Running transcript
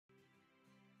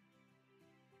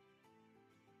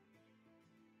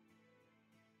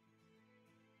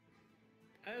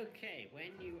Okay,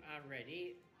 when you are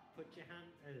ready, put your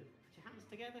hands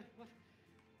together. What?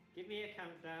 Give me a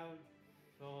countdown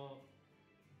for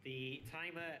the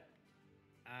timer,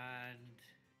 and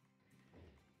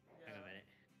hang on a minute.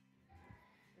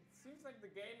 It seems like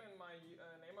the game and my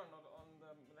name are not on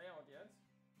the layout yet.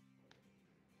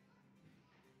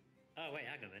 Oh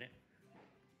wait, hang on a minute.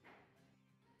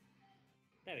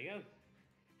 There we go.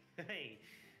 Hey.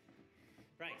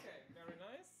 Right. Okay, very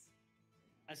nice.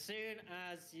 As soon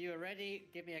as you are ready,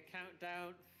 give me a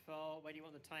countdown for when you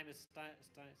want the timer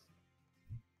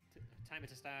timer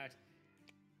to start,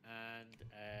 and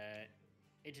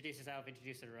introduce yourself,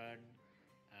 introduce the run,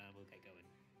 and we'll get going.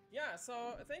 Yeah,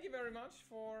 so thank you very much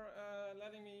for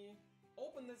letting me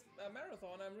open this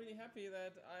marathon. I'm really happy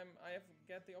that I have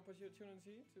get the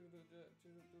opportunity to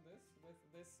do this with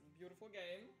this beautiful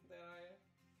game that I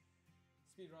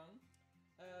speedrun.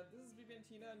 This is Bibi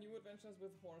Tina, New Adventures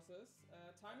with Horses.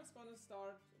 Time is gonna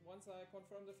start once I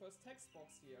confirm the first text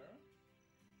box here.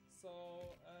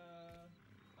 So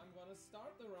I'm gonna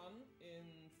start the run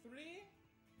in 3,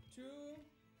 2,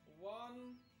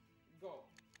 1, go.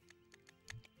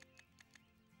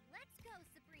 Let's go,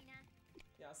 Sabrina.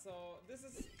 Yeah, so this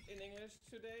is in English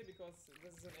today because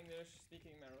this is an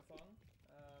English-speaking marathon.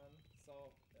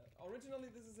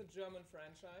 Originally this is a German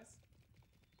franchise.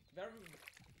 Very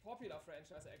popular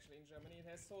franchise actually in Germany. It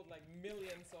has sold like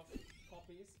millions of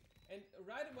copies. And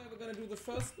right away we're gonna do the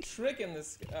first trick in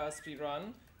this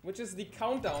speedrun, which is the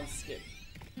countdown skip.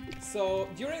 So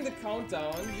during the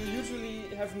countdown you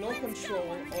usually have no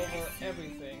control over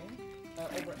everything,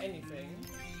 over anything.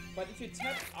 But if you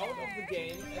tap out of the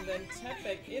game and then tap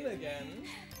back in again,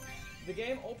 the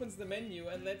game opens the menu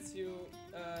and lets you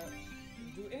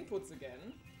do inputs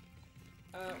again.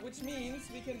 Which means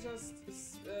we can just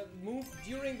move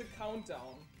during the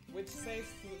countdown, which saves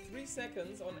 3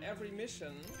 seconds on every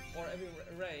mission or every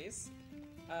race,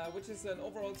 which is an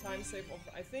overall time save of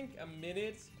I think a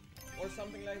minute or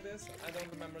something like this. I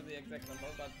don't remember the exact number,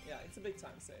 but yeah, it's a big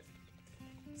time save.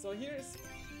 So here's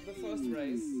the first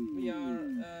race. We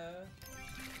are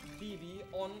Bibi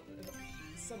on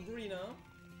Sabrina.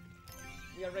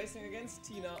 We are racing against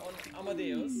Tina on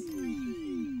Amadeus.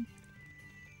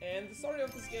 And the story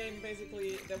of this game,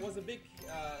 basically, there was a big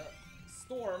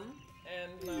storm,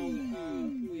 and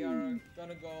now we are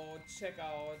gonna go check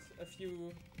out a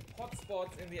few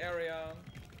hotspots in the area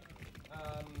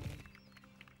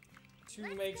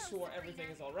to make sure everything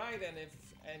is alright, and if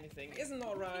anything isn't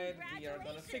alright, we are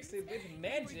gonna fix it with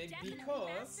magic,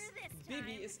 because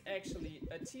Bibi is actually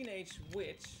a teenage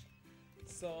witch.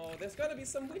 So there's gonna be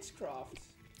some witchcraft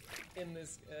in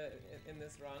this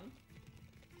run.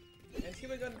 And here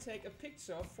we're going to take a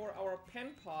picture for our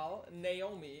pen pal,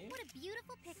 Naomi, What a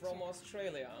beautiful picture. from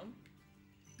Australia.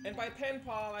 And by pen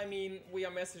pal, I mean we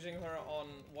are messaging her on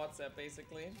WhatsApp,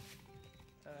 basically.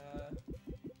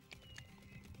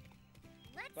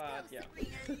 Let's But go, yeah.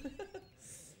 Sabrina.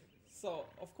 So,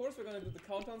 of course, we're going to do the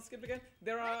countdown skip again.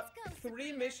 There are Let's go,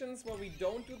 3 missions where we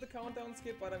don't do the countdown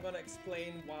skip, but I'm going to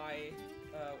explain why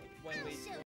when we...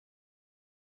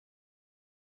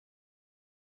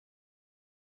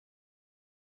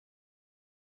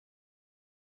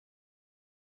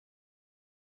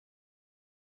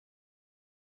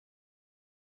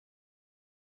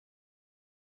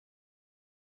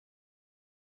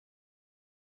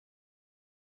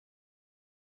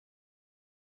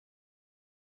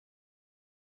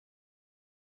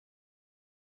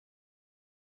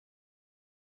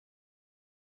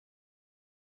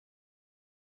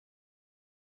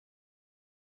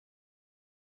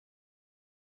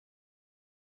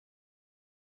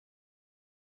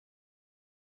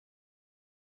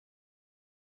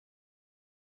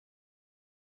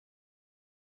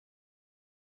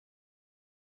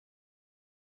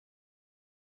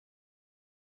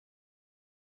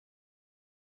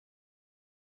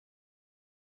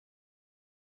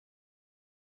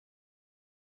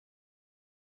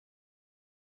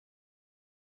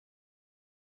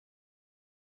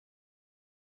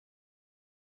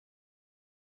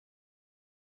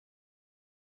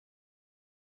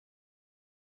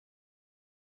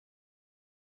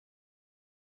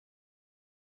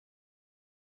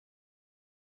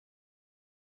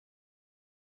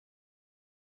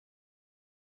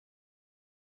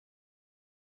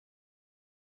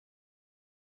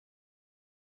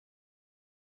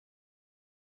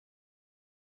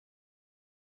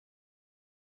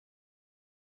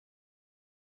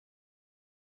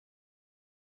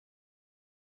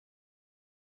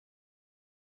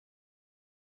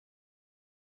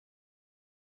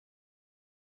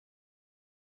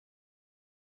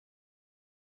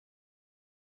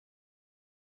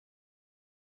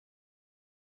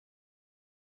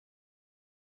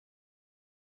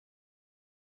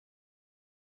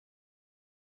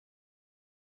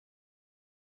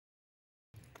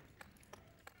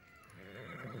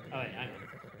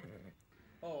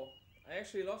 Oh, I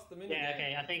actually lost the mini. Yeah,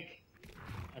 okay, I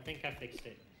think I fixed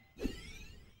it.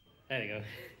 There we go.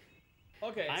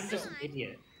 Okay, I'm so just an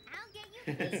idiot. I'll get you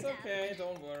it's fixed up. okay,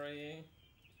 don't worry.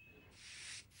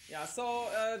 Yeah, so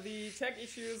the tech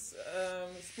issues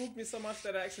spooked me so much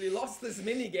that I actually lost this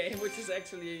mini game, which is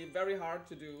actually very hard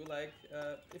to do. Like,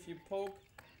 if you poke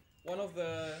one of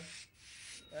the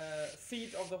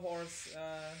feet of the horse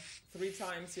 3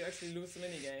 times, you actually lose the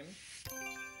mini game.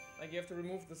 Like, you have to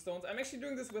remove the stones. I'm actually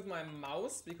doing this with my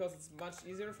mouse because it's much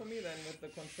easier for me than with the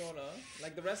controller.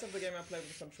 Like, the rest of the game I play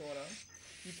with the controller.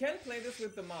 You can play this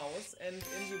with the mouse, and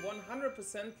in the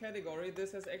 100% category,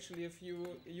 this has actually a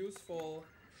few useful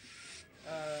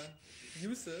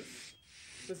uses,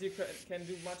 because you can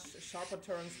do much sharper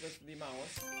turns with the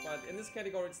mouse, but in this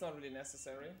category it's not really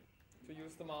necessary to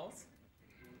use the mouse.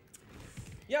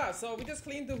 Yeah, so we just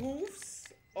cleaned the hooves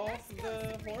of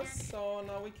the horse, so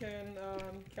now we can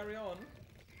carry on.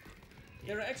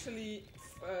 There are actually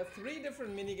 3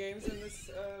 different mini games in this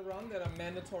run that are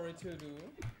mandatory to do.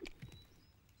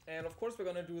 And of course we're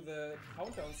gonna do the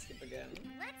countdown skip again.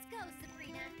 Let's go,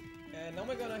 Sabrina. And now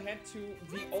we're gonna head to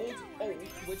the Old Oak,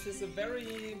 which is a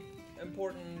very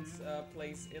important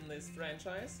place in this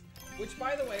franchise. Which,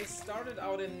 by the way, started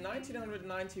out in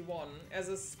 1991 as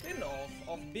a spin-off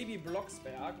of Bibi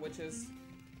Blocksberg, which is,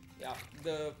 yeah,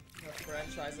 the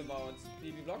franchise about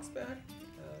Bibi Blocksberg,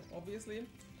 obviously,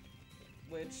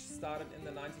 which started in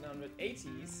the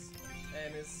 1980s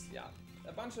and is, yeah,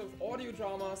 a bunch of audio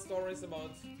drama stories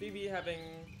about Bibi having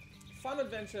fun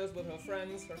adventures with her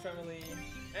friends, her family,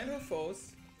 and her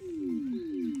foes.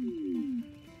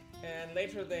 And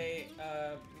later they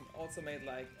also made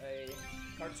like a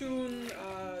cartoon,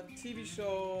 TV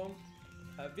show,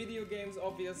 video games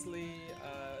obviously,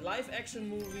 live action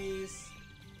movies.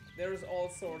 There's all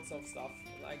sorts of stuff.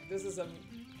 Like, this is a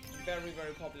very,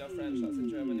 very popular franchise in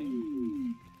Germany.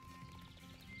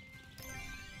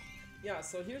 Yeah,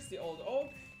 so here's the Old Oak.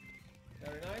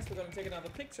 Very nice. We're gonna take another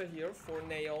picture here for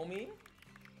Naomi.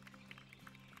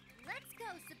 Let's go,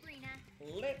 Sabrina.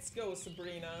 Let's go,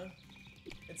 Sabrina.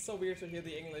 It's so weird to hear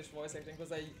the English voice acting,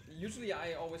 because I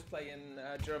always play in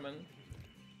German,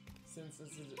 since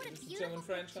it's a German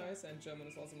franchise and German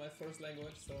is also my first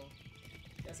language. So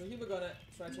yeah, so here we're gonna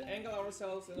try to angle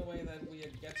ourselves in a way that we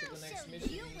get to the next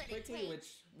mission quickly, which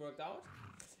worked out.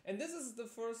 And this is the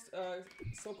first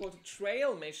so-called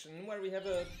trail mission where we have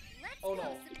a... Oh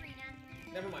no,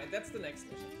 never mind, that's the next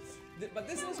mission. But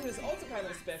this mission is also kind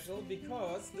of special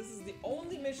because this is the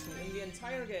only mission in the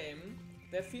entire game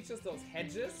that features those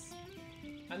hedges.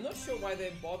 I'm not sure why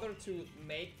they bothered to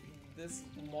make this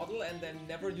model and then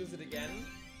never use it again,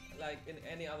 like in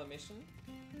any other mission.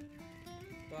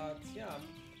 But yeah.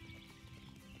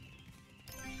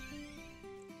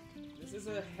 This is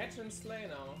a hedge and sleigh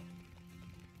now.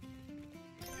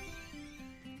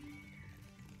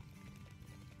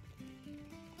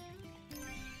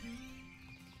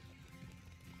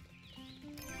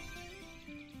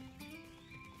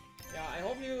 Yeah, I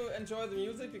hope you enjoy the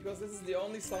music, because this is the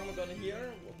only song we're gonna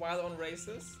hear while on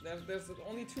races. There's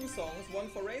only 2 songs, one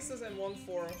for races and one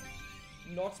for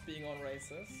not being on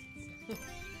races. Yeah,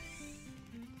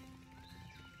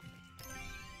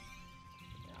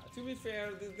 to be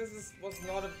fair, this was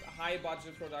not a high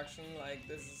budget production. Like,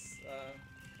 this is,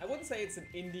 I wouldn't say it's an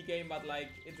indie game, but like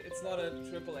it's not a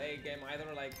AAA game either.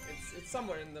 Like, it's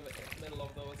somewhere in the middle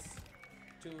of those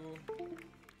 2.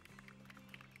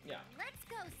 Yeah. Let's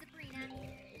go, Sabrina.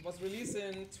 It was released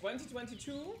in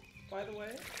 2022, by the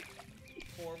way,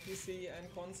 for PC and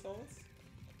consoles.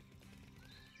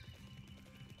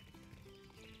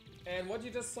 And what you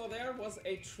just saw there was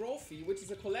a trophy, which is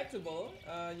a collectible.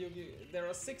 There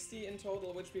are 60 in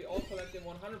total, which we all collect in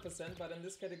 100%, but in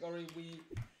this category we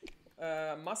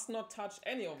must not touch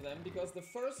any of them, because the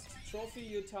first trophy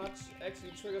you touch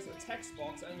actually triggers a text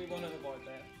box, and we want to avoid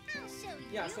that. I'll show you.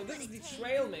 Yeah, so this is the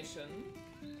trail mission,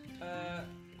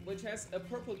 which has a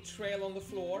purple trail on the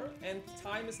floor, and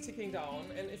time is ticking down.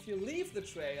 And if you leave the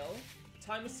trail,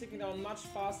 time is ticking down much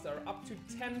faster, up to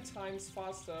 10 times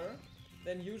faster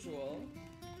than usual.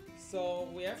 So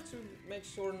we have to make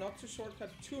sure not to shortcut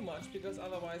too much, because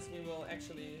otherwise we will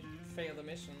actually fail the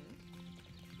mission.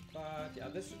 But yeah,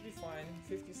 this should be fine.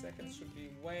 50 seconds should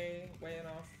be way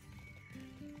enough.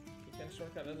 You can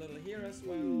shortcut a little here as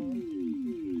well.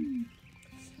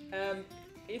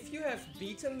 If you have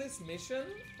beaten this mission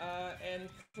and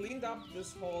cleaned up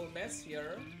this whole mess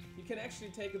here, you can actually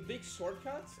take a big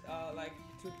shortcut,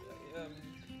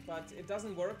 but it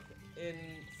doesn't work in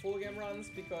full game runs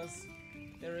because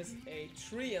there is a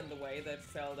tree in the way that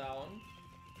fell down.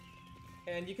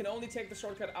 And you can only take the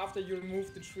shortcut after you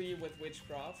remove the tree with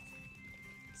witchcraft.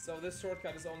 So this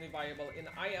shortcut is only viable in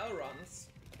IL runs.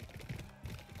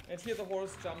 And here the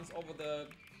horse jumps over the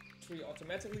tree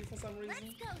automatically for some reason.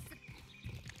 Let's go.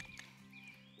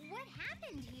 What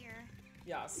happened here?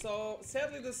 Yeah, so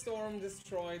sadly the storm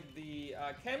destroyed the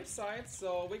campsite,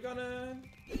 so we're gonna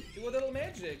do a little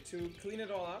magic to clean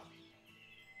it all up.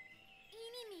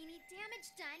 Eeny meeny, damage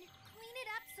done. Clean it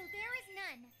up so there is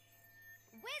none.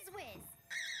 Whiz whiz.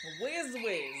 Whiz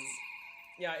whiz!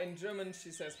 Yeah, in German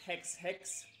she says hex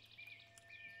hex.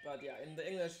 But yeah, in the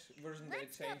English version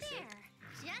Let's they go changed there. it.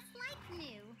 Just like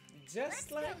new.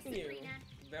 Just Let's like go, new. Sabrina.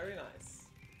 Very nice.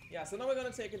 Yeah, so now we're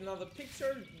gonna take another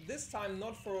picture, this time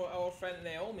not for our friend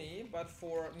Naomi, but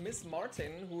for Miss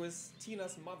Martin, who is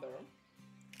Tina's mother.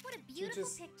 What a To beautiful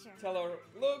just picture. tell her,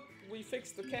 look, we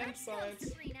fixed the Let's go, campsite.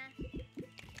 Sabrina.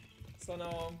 So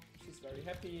now she's very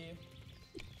happy.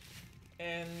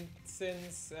 And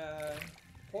since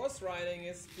horse riding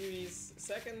is Bibi's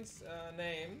second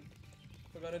name,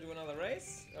 we're gonna do another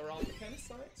race around the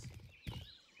campsite.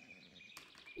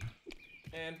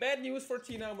 And bad news for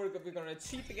Tina, we're gonna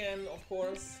cheat again, of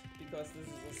course, because this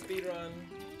is a speedrun.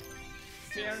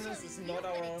 Fairness is not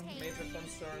our major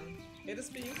concern. It is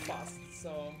being fast,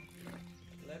 so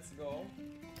let's go.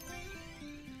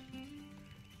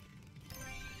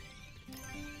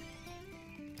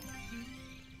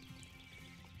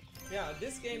 Yeah,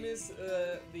 this game is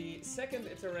the second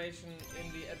iteration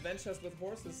in the Adventures with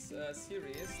Horses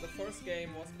series. The first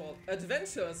game was called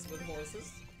Adventures with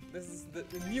Horses. This is the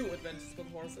new Adventures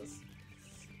with Horses.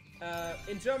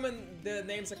 In German, the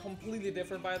names are completely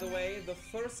different, by the way. The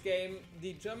first game,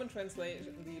 the German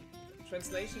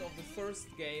translation of the first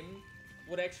game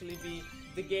would actually be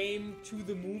the game to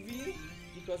the movie,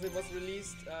 because it was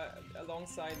released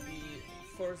alongside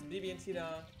the first Bibi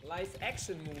Tina live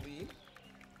action movie.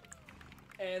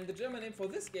 And the German name for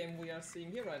this game we are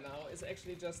seeing here right now is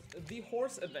actually just The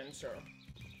Horse Adventure.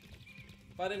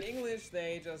 But in English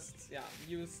they just,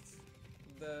 used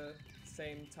the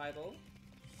same title.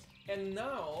 And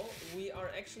now we are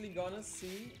actually gonna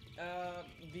see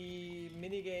the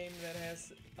minigame that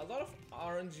has a lot of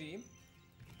RNG,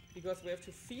 because we have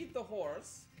to feed the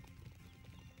horse.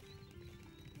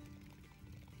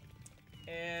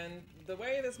 And the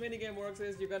way this minigame works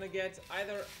is you're gonna get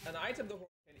either an item the horse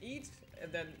can eat,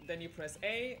 and then you press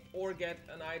A, or get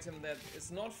an item that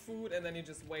is not food, and then you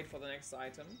just wait for the next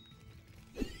item.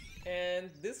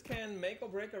 And this can make or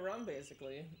break a run,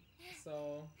 basically.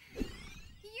 So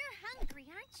You're hungry,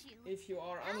 aren't you? if you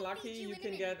are I'll unlucky, feed you you in a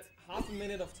can minute. get half a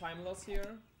minute of time loss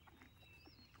here.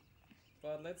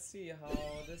 But let's see how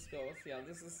this goes. Yeah,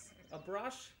 this is a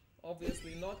brush,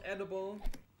 obviously not edible.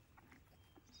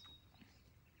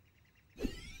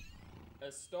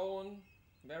 A stone,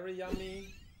 very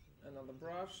yummy. Another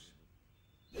brush.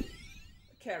 A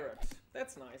carrot,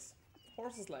 that's nice.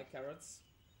 Horses like carrots.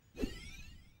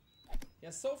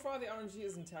 Yeah, so far the RNG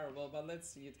isn't terrible, but let's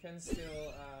see, it can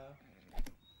still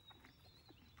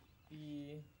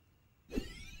be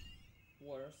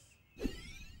worse.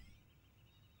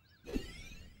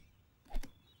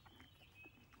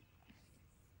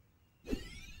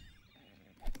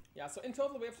 Yeah, so in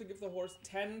total we have to give the horse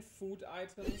 10 food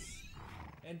items,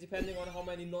 and depending on how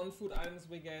many non-food items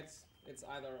we get, it's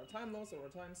either a time loss or a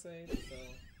time save. So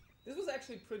this was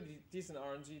actually pretty decent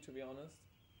RNG, to be honest.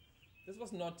 This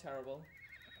was not terrible.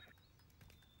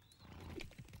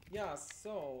 Yeah,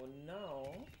 so now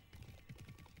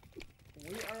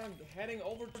we are heading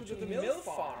over to the mill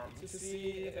farm to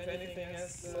see if anything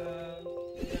has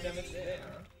damage there.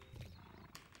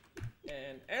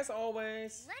 And as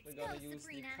always, Let's we're gonna go, use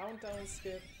Sabrina. the countdown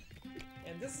skip.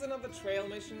 And this is another trail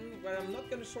mission where I'm not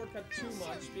gonna shortcut too I'll show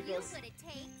much you because what it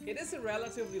takes. it is a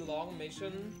relatively long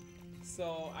mission,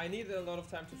 so I needed a lot of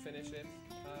time to finish it.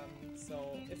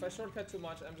 So if I shortcut too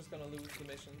much, I'm just gonna lose the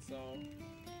mission. So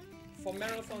for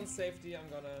marathon safety, I'm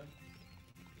gonna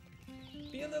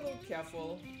be a little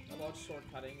careful about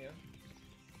shortcutting here.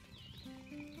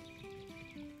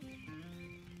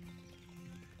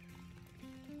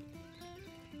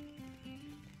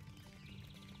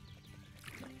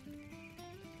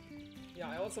 Yeah,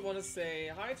 I also want to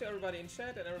say hi to everybody in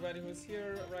chat and everybody who's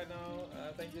here right now.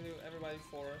 Thank you to everybody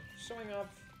for showing up,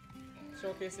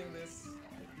 showcasing this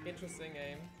interesting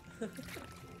game.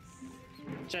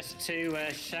 Just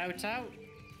to shout out,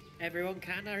 everyone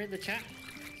can are in the chat,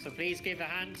 so please give a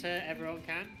hand to everyone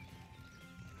can.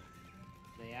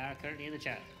 They are currently in the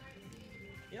chat.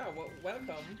 Yeah, well,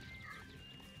 welcome.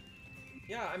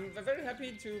 Yeah, I'm very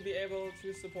happy to be able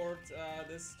to support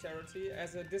this charity.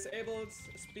 As a disabled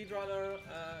speedrunner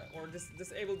or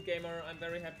disabled gamer, I'm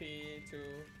very happy to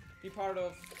be part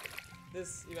of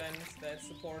this event that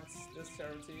supports this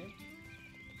charity.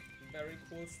 Very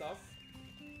cool stuff.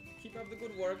 Keep up the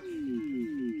good work.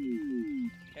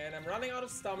 And I'm running out of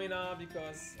stamina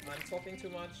because I'm talking too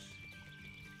much.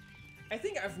 I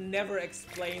think I've never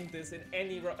explained this in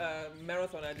any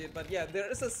marathon I did, but yeah, there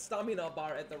is a stamina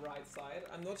bar at the right side.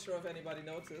 I'm not sure if anybody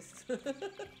noticed.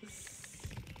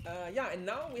 Yeah, and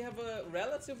now we have a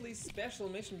relatively special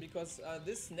mission because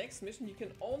this next mission you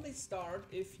can only start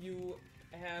if you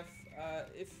have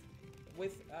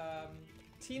with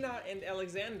Tina and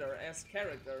Alexander as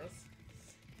characters.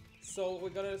 So we're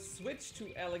gonna switch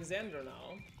to Alexander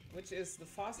now, which is the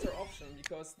faster option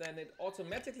because then it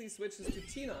automatically switches to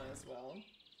Tina as well.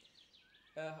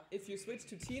 If you switch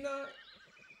to Tina,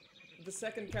 the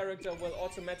second character will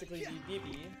automatically be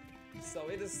Bibi. So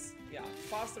it is, yeah,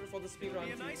 faster for the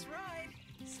speedrun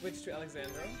to switch to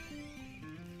Alexander.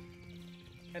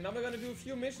 And now we're gonna do a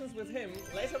few missions with him.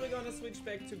 Later we're gonna switch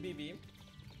back to Bibi.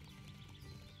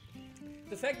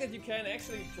 The fact that you can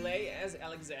actually play as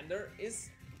Alexander is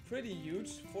pretty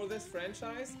huge for this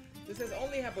franchise. This has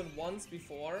only happened once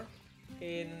before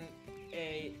in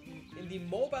the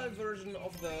mobile version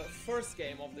of the first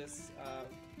game of this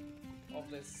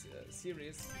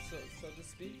series, so to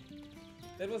speak.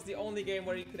 That was the only game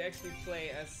where you could actually play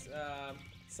as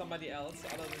somebody else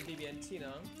other than Bibi and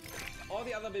Tina. All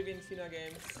the other Bibi and Tina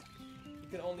games, you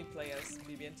can only play as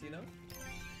Bibi and Tina.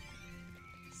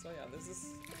 So yeah, this is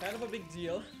kind of a big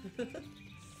deal.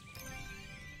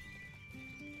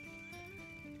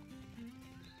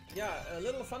 Yeah, a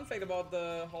little fun fact about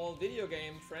the whole video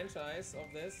game franchise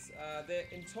of this.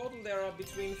 In total there are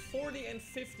between 40 and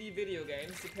 50 video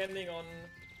games, depending on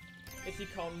if you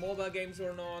count mobile games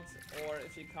or not, or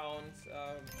if you count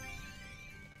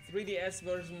 3DS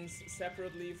versions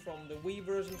separately from the Wii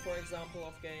version, for example,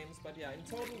 of games. But yeah, in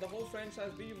total, the whole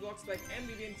franchise, Bibi Blocksberg and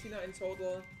Bibi and Tina in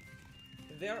total,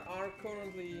 there are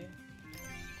currently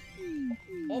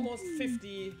almost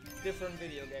 50 different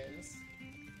video games.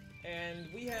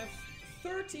 And we have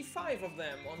 35 of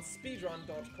them on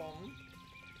speedrun.com,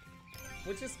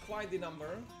 which is quite the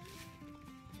number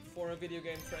for a video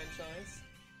game franchise.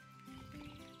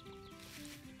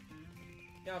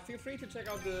 Yeah, feel free to check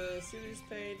out the series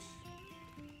page,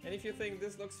 and if you think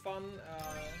this looks fun,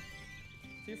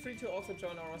 feel free to also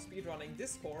join our speedrunning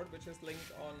Discord, which is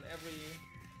linked on every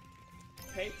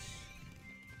page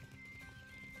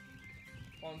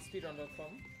on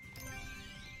speedrun.com.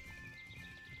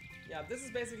 Yeah, this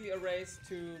is basically a race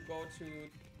to go to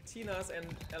Tina's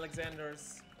and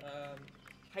Alexander's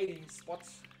hiding spot.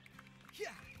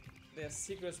 Their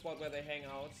secret spot where they hang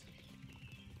out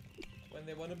when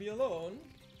they want to be alone.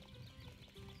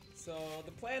 So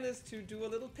the plan is to do a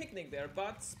little picnic there,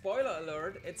 but spoiler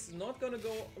alert, it's not gonna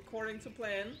go according to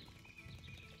plan.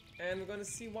 And we're gonna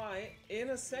see why in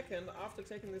a second after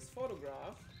taking this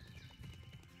photograph.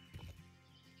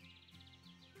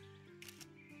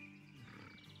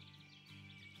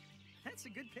 That's a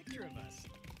good picture of us.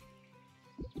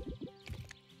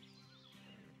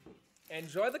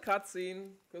 Enjoy the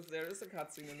cutscene, because there is a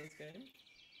cutscene in this game.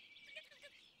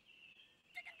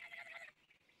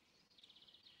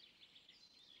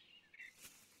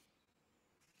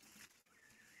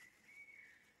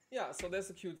 Yeah, so there's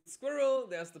a cute squirrel,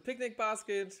 there's the picnic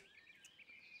basket,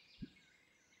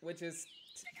 which is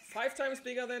 5 times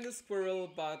bigger than the squirrel,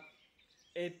 but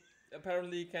it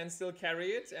apparently can still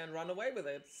carry it and run away with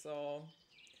it. So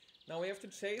now we have to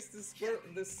chase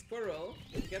this squirrel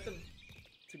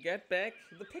to get back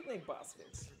the picnic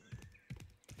basket.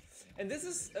 And this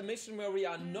is a mission where we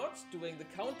are not doing the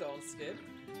countdown skip,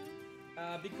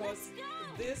 because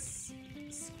this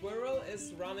squirrel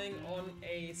is running on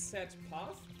a set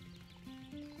path,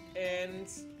 and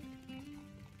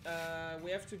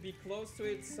we have to be close to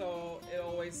it so it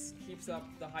always keeps up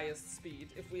the highest speed.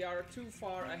 If we are too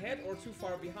far ahead or too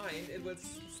far behind, it will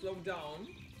slow down.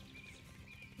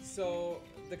 So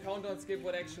the countdown skip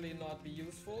would actually not be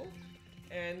useful.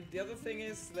 And the other thing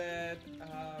is that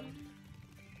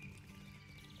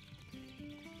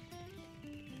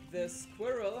the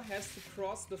squirrel has to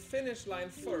cross the finish line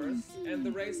first, and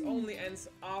the race only ends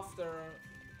after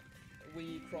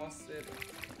we cross it.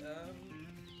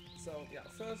 So yeah,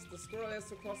 first the squirrel has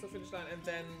to cross the finish line, and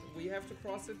then we have to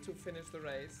cross it to finish the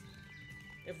race.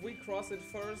 If we cross it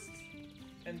first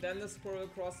and then the squirrel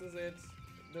crosses it,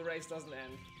 the race doesn't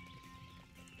end.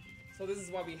 So this is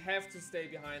why we have to stay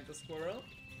behind the squirrel.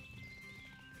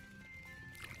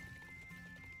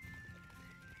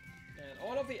 And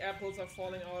all of the apples are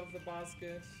falling out of the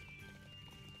basket.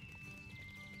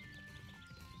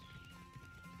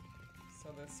 So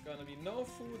there's gonna be no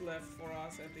food left for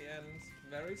us at the end.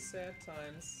 Very sad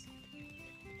times.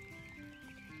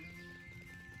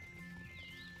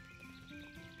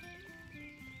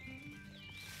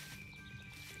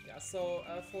 Yeah, so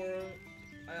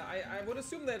I would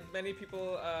assume that many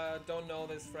people don't know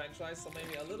this franchise, so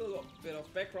maybe a little bit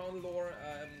of background lore.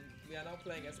 We are now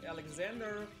playing as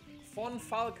Alexander von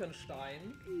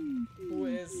Falkenstein, who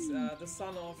is the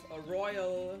son of a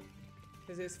royal.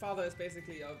 His father is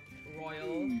basically a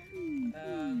royal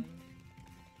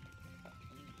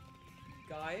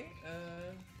guy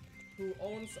who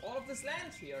owns all of this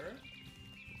land here.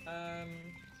 And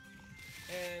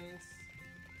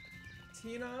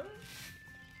Tina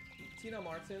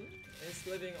Martin is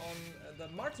living on the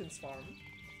Martins farm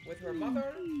with her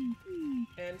mother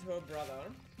and her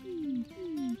brother.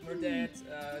 Her dad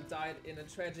died in a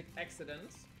tragic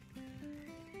accident.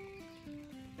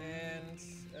 And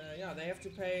yeah, they have to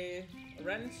pay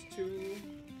rent to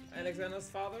Alexander's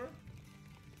father.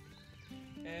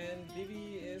 And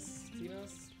Bibi is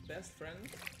Tina's best friend.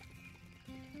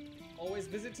 Always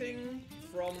visiting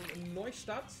from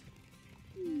Neustadt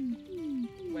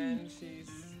when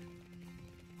she's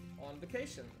on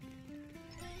vacation.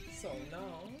 So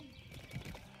now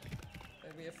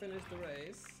that we have finished the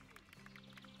race,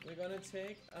 we're gonna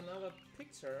take another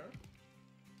picture.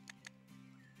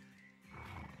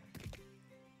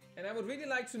 And I would really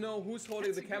like to know who's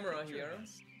holding the camera here.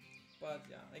 But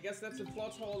yeah, I guess that's a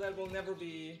plot hole that will never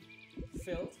be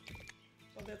filled.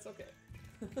 But that's okay.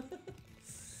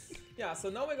 Yeah, so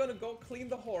now we're gonna go clean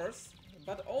the horse,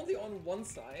 but only on one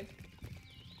side.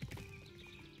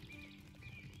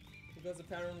 Because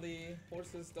apparently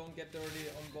horses don't get dirty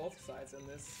on both sides in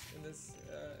this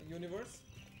universe.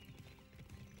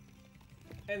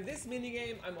 And this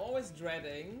minigame I'm always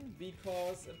dreading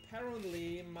because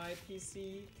apparently my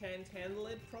PC can't handle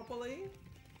it properly.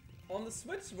 On the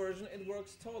Switch version it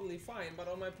works totally fine, but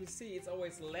on my PC it's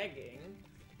always lagging,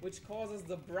 which causes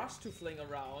the brush to fling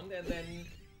around and then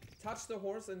touch the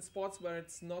horse in spots where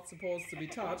it's not supposed to be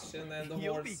touched, and then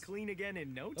You'll be clean again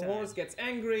in no the time. horse gets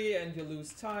angry and you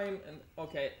lose time. And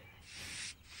okay,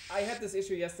 I had this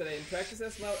issue yesterday in practice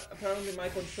as well. Apparently my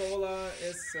controller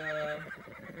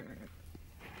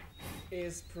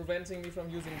is preventing me from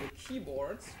using the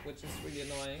keyboard, which is really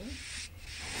annoying.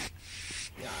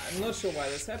 Yeah, I'm not sure why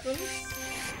this happens,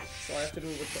 so I have to do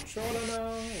it with controller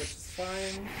now, which is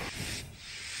fine.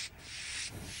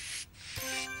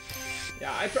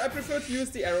 Yeah, I prefer to use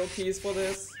the arrow keys for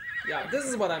this. Yeah, this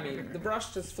is what I mean. The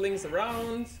brush just flings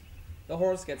around, the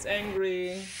horse gets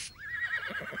angry.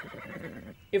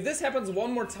 If this happens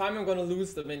one more time, I'm gonna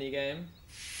lose the minigame.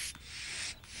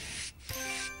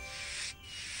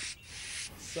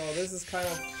 So this is kind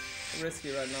of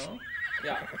risky right now.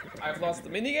 Yeah, I've lost the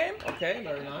minigame. Okay,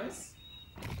 very nice.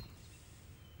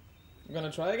 I'm gonna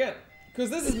try again.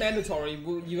 Because this is mandatory.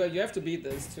 You have to beat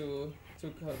this to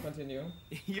continue.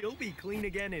 You'll be clean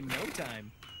again in no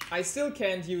time. I still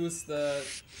can't use the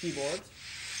keyboard.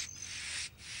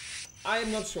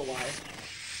 I'm not sure why.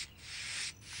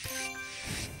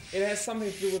 It has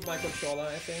something to do with my controller,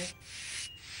 I think.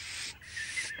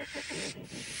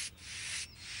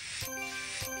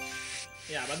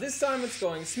 Yeah, but this time it's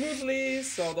going smoothly,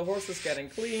 so the horse is getting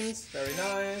cleaned. Very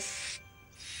nice.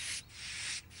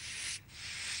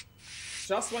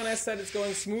 Just when I said it's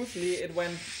going smoothly, it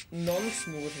went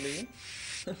non-smoothly.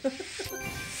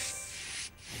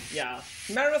 Yeah,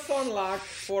 marathon luck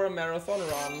for a marathon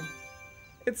run.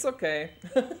 It's okay.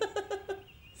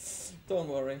 Don't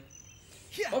worry.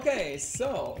 Yeah. Okay,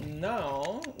 so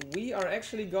now we are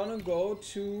actually gonna go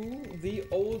to the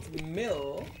old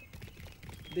mill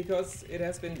because it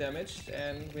has been damaged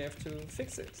and we have to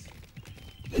fix it.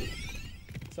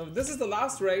 So this is the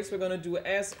last race we're gonna do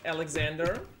as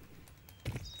Alexander.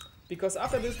 Because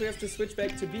after this we have to switch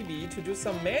back to Bibi to do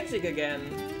some magic again.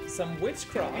 Some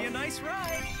witchcraft. It'll be a nice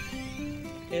ride.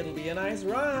 It'll be a nice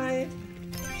ride.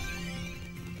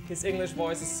 His English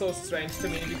voice is so strange to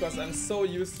me because I'm so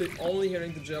used to only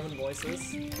hearing the German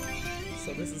voices.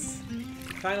 So this is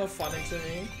kind of funny to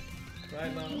me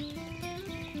right now.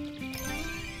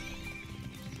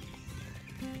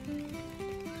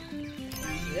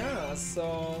 Yeah,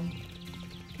 so...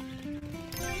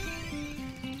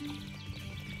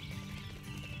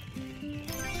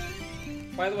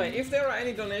 By the way, if there are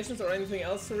any donations or anything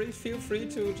else to read, feel free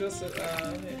to just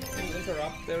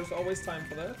interrupt. There's always time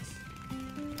for that.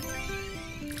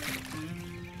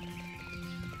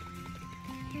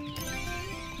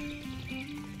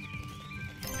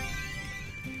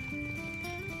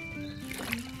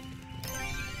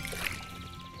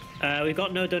 We've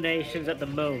got no donations at the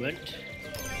moment,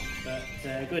 but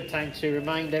a good time to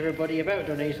remind everybody about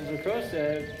donations, of course.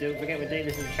 Don't forget we're doing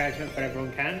this as a charity for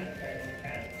everyone can.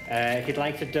 If you'd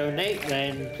like to donate,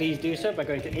 then please do so by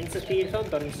going to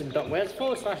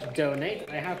InstaSpeedathon.donate.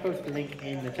 I have posted the link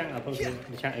in the chat. I'll post the link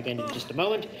in the chat again in just a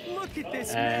moment. Look at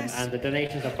this mess. And the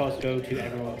donations, of course, go to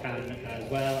everyone can as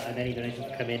well. And any donations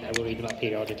that come in, I will read them out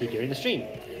periodically during the stream.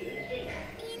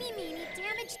 Eeny, meeny,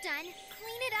 damage done.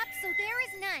 Clean it up so there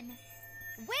is none.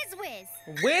 Whiz whiz.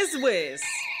 Whiz whiz.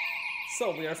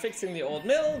 So we are fixing the old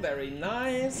mill. Very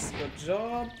nice. Good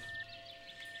job.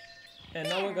 And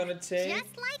now we're gonna take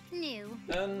Just like new.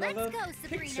 another Let's go,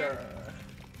 Sabrina. picture.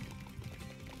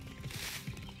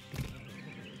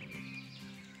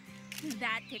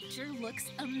 That picture looks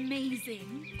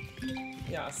amazing.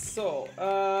 Yeah, so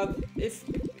if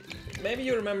maybe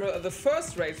you remember the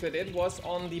first race we did was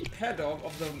on the paddock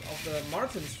of the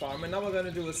Martin's farm, and now we're gonna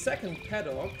do a second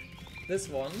paddock. This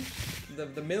one,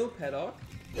 the mill paddock.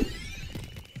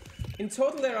 In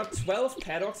total, there are 12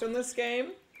 paddocks in this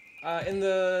game. In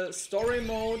the story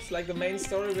mode, like the main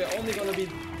story, we're only gonna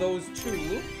beat those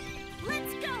 2.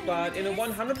 Let's go. But in a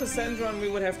 100% run, we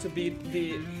would have to beat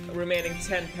the remaining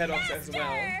 10 paddocks as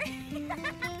well.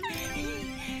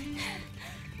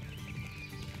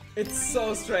 It's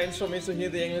so strange for me to hear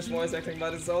the English voice acting,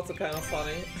 but it's also kind of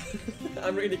funny.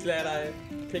 I'm really glad I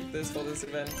picked this for this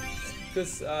event.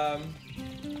 Because I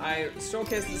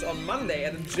showcased this on Monday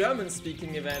at a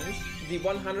German-speaking event, the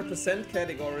 100%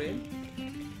 category.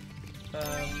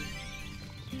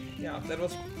 Yeah, that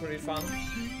was pretty fun.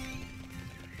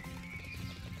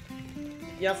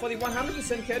 Yeah, for the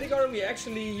 100% category, we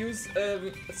actually use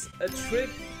a trick.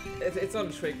 It's not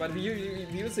a trick, but we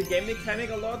use a game mechanic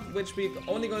a lot, which we're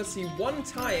only gonna see one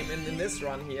time in this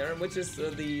run here, which is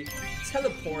the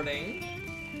teleporting.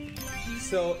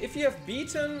 So if you have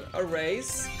beaten a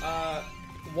race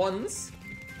once,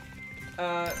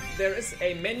 there is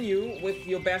a menu with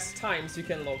your best times you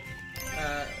can look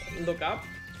up,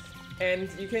 and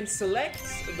you can select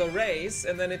the race,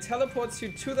 and then it teleports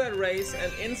you to that race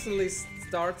and instantly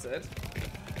starts it.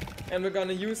 And we're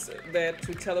gonna use that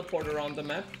to teleport around the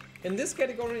map. In this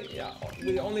category, yeah,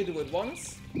 we only do it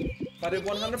once, but at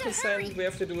 100% we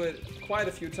have to do it quite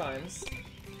a few times.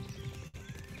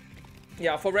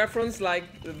 Yeah, for reference, like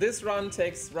this run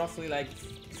takes roughly like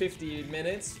 50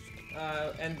 minutes,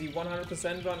 and the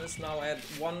 100% run is now at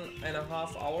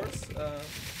 1.5 hours,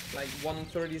 like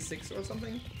 1:36 or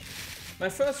something. My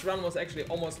first run was actually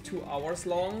almost 2 hours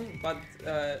long, but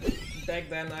back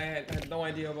then I had no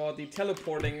idea about the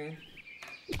teleporting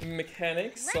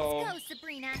mechanics. Let's So go,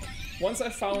 Sabrina. once I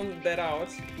found that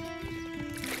out,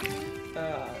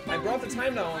 I brought the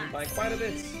time down by quite a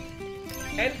bit.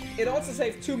 And it also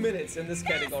saved 2 minutes in this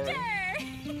category.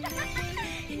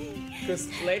 Because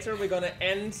later we're gonna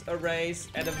end a race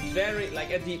at a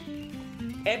at the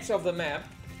edge of the map,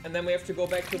 and then we have to go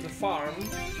back to the farm.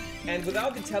 And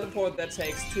without the teleport, that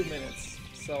takes 2 minutes.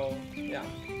 So, yeah.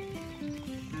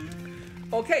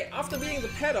 Okay, after being the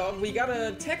paddock, we got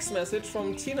a text message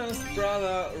from Tina's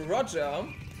brother Roger,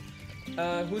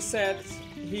 who said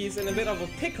he's in a bit of a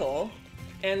pickle,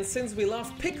 and since we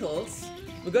love pickles,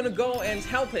 we're gonna go and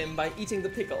help him by eating the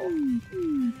pickle.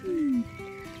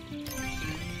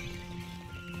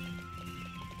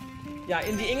 Yeah,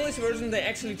 in the English version they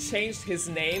actually changed his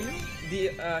name.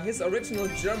 His original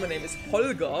German name is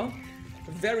Holger,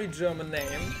 a very German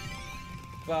name.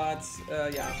 But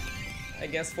yeah, I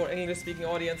guess for English-speaking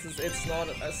audiences it's not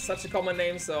such a common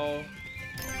name. So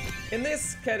in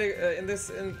this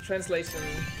translation,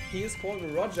 he is called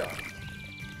Roger.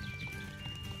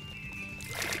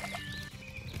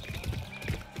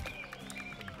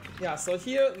 Yeah, so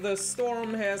here the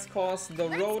storm has caused the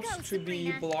road to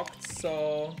be blocked,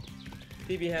 so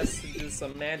Bibi has to do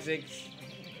some magic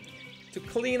to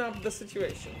clean up the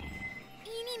situation.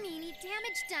 Eeny, meeny,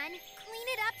 damage done. Clean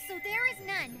it up so there is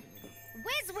none.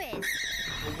 Whiz whiz.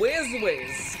 Whiz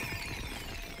whiz!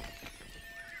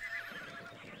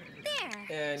 There.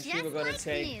 And here we're Just gonna like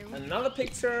take new. another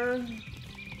picture.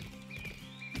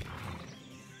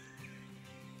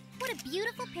 What a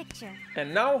beautiful picture.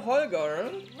 And now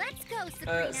Holger, Let's go,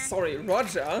 Sabrina. sorry,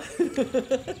 Roger,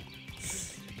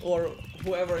 or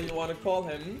whoever you want to call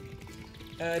him,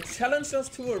 challenged us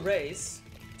to a race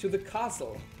to the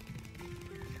castle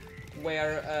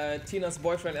where Tina's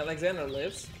boyfriend Alexander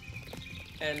lives,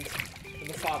 and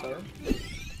the father.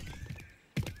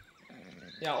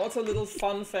 Yeah, also a little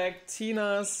fun fact,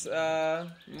 Tina's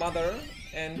mother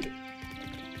and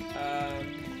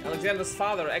Alexander's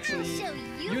father actually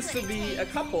used to be a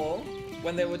couple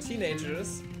when they were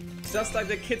teenagers, just like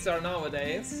the kids are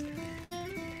nowadays.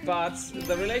 But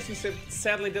the relationship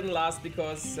sadly didn't last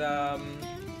because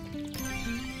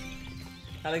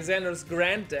Alexander's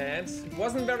granddad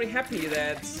wasn't very happy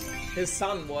that his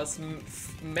son was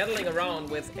meddling around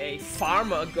with a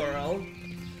farmer girl,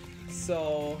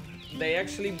 so they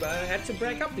actually had to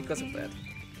break up because of that.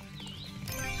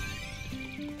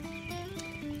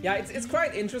 Yeah, it's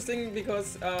quite interesting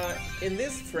because in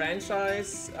this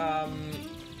franchise,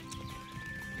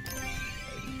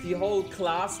 the whole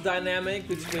class dynamic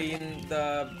between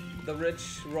the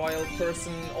rich royal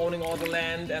person owning all the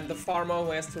land and the farmer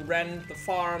who has to rent the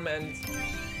farm and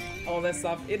all that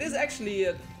stuff, it is actually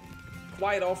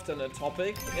quite often a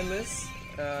topic in this,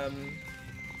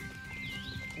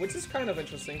 which is kind of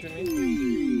interesting to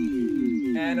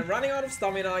me. And I'm running out of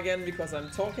stamina again because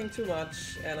I'm talking too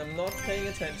much and I'm not paying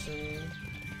attention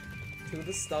to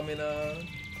the stamina,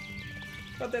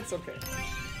 but that's okay.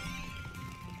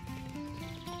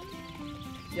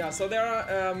 Yeah, so there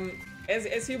are,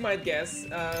 as you might guess,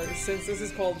 since this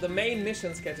is called the main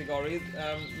missions category,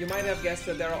 you might have guessed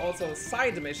that there are also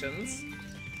side missions.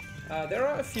 There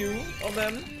are a few of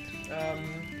them.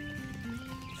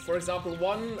 For example,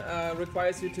 one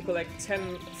requires you to collect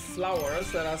 10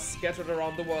 flowers that are scattered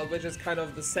around the world, which is kind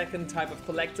of the second type of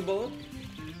collectible,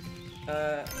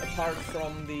 apart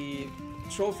from the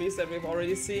trophies that we've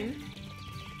already seen.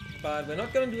 But we're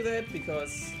not gonna do that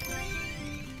because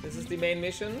this is the main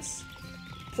missions,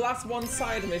 plus one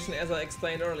side mission, as I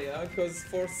explained earlier, because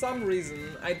for some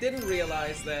reason I didn't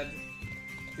realize that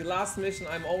the last mission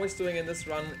I'm always doing in this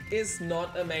run is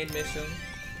not a main mission.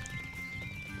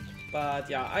 But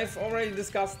yeah, I've already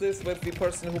discussed this with the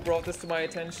person who brought this to my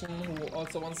attention, who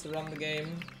also wants to run the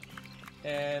game,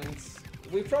 and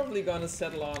we're probably gonna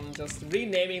settle on just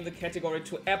renaming the category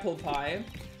to Apple Pie,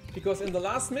 because in the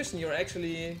last mission you're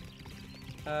actually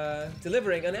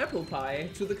delivering an apple pie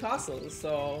to the castle,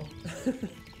 so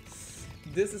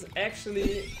this is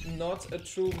actually not a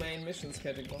true main missions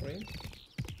category.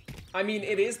 I mean,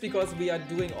 it is because we are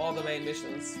doing all the main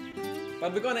missions,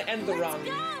 but we're gonna end the run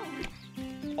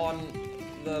on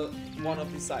one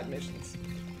of the side missions.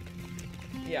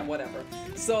 Yeah, whatever.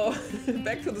 So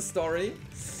back to the story.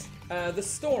 The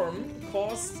storm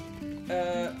caused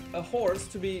a horse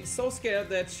to be so scared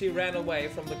that she ran away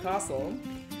from the castle.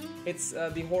 It's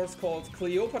the horse called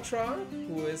Cleopatra,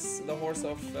 who is the horse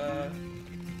of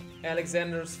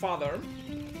Alexander's father.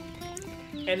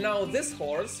 And now this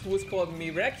horse, who is called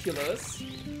Miraculous,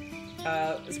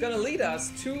 is gonna lead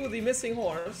us to the missing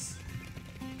horse,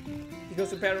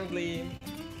 because apparently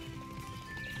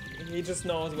he just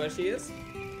knows where she is.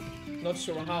 Not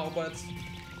sure how, but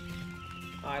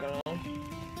I don't know.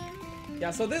 Yeah,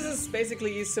 so this is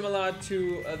basically similar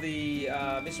to the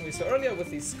mission we saw earlier with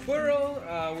the squirrel.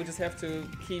 We just have to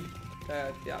keep,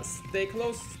 stay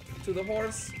close to the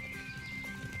horse.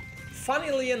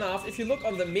 Funnily enough, if you look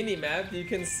on the mini-map, you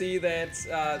can see that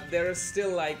there is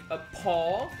still like a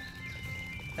paw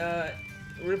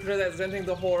representing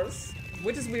the horse,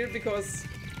 which is weird because,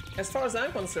 as far as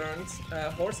I'm concerned,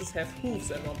 horses have hooves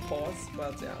and not paws,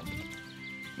 but yeah,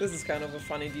 this is kind of a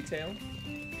funny detail.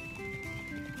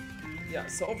 Yeah,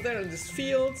 so over there in this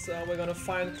field, we're gonna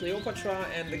find Cleopatra,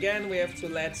 and again we have to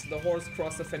let the horse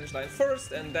cross the finish line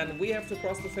first, and then we have to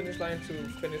cross the finish line to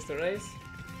finish the race.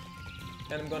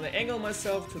 And I'm gonna angle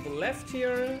myself to the left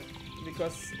here,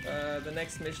 because the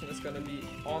next mission is gonna be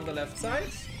on the left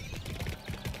side.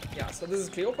 Yeah, so this is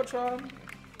Cleopatra.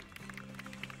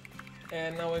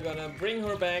 And now we're gonna bring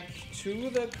her back to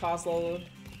the castle.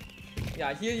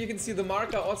 Yeah, here you can see the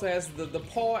marker also has the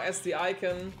paw as the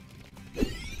icon,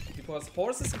 because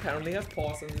horses apparently have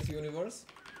paws in this universe.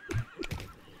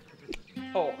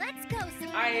 Oh, Let's go,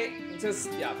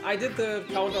 I did the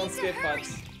countdown skip, but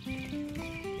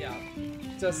yeah,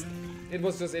 it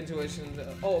was just intuition.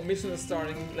 Oh, mission is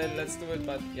starting, let's do it,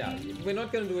 but yeah, we're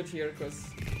not gonna do it here, because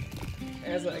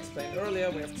as I explained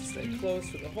earlier, we have to stay close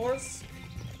to the horse.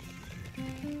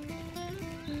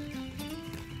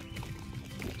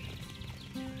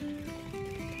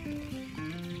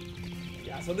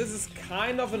 So this is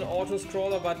kind of an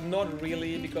auto-scroller, but not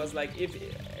really, because like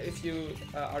if you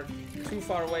are too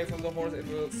far away from the horse, it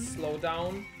will slow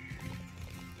down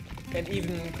and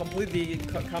even completely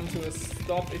come to a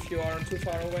stop if you are too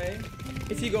far away.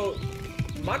 If you go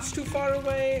much too far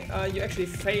away, you actually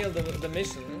fail the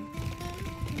mission.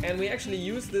 And we actually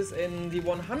use this in the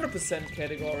 100%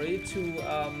 category to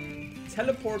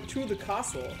teleport to the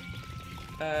castle.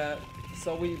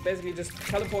 So we basically just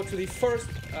teleport to the first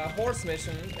horse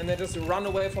mission and then just run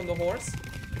away from the horse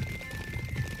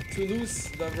to lose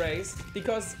the race,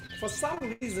 because for some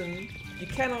reason you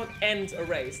cannot end a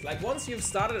race. Like once you've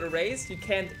started a race, you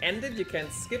can't end it, you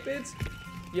can't skip it.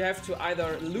 You have to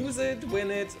either lose it,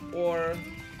 win it, or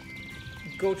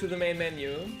go to the main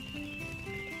menu.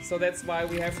 So that's why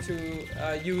we have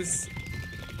to use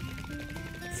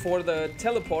for the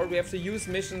teleport, we have to use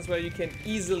missions where you can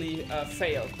easily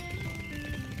fail.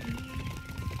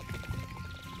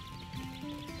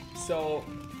 So,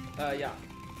 yeah.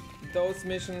 Those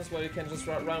missions where you can just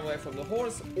run away from the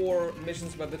horse, or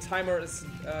missions where the timer is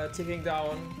ticking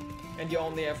down and you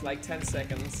only have like 10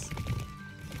 seconds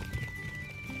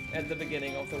at the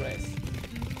beginning of the race.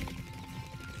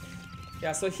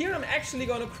 Yeah, so here I'm actually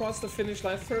going to cross the finish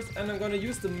line first, and I'm going to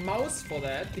use the mouse for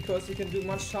that, because you can do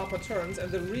much sharper turns,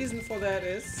 and the reason for that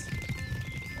is...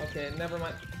 Okay, never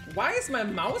mind. Why is my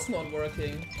mouse not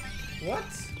working? What?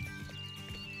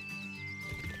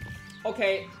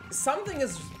 Okay, something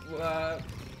is...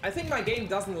 I think my game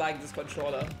doesn't like this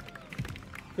controller,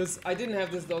 because I didn't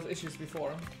have those issues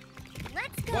before.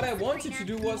 What I wanted to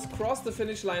do was cross the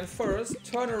finish line first,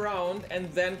 turn around, and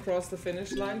then cross the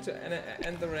finish line to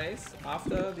end the race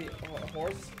after the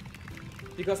horse.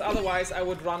 Because otherwise I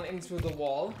would run into the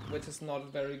wall, which is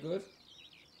not very good.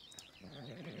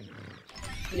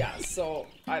 Yeah, so,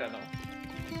 I don't know.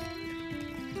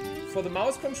 For the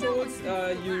mouse controls,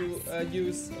 you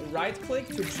use right click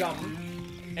to jump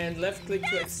and left click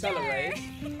to accelerate.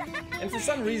 And for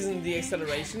some reason the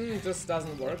acceleration just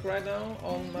doesn't work right now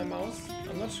on my mouse.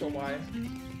 I'm not sure why.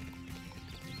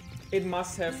 It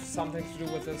must have something to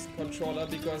do with this controller,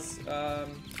 because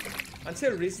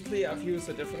until recently I've used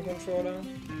a different controller.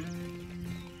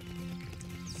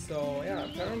 So yeah,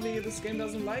 apparently this game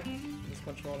doesn't like this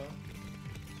controller.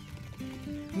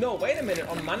 No, wait a minute,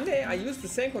 on Monday I used the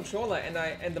same controller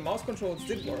and the mouse controls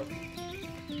did work.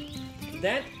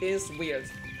 That is weird.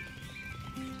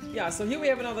 Yeah, so here we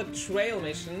have another trail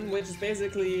mission, which is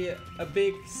basically a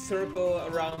big circle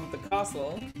around the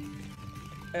castle.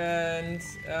 And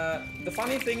the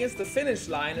funny thing is the finish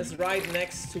line is right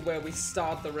next to where we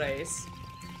start the race.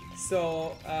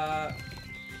 So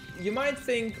you might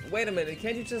think, wait a minute,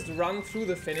 can't you just run through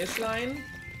the finish line?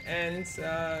 And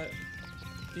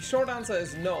the short answer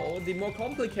is no. The more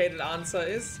complicated answer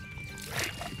is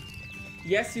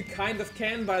yes, you kind of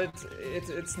can, but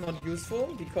it's not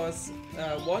useful, because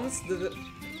once the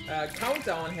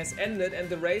countdown has ended and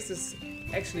the race is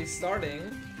actually starting,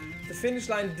 the finish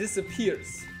line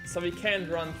disappears, so we can't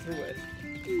run through it.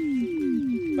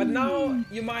 But now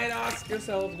you might ask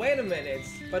yourself, wait a minute,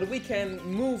 but we can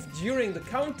move during the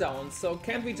countdown, so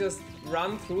can't we just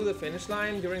run through the finish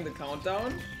line during the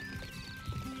countdown?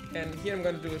 And here I'm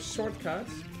going to do a shortcut,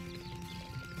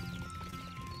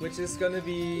 which is going to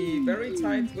be very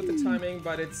tight with the timing,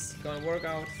 but it's going to work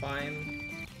out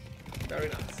fine. Very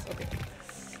nice. Okay.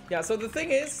 Yeah, so the thing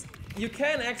is, you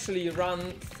can actually run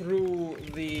through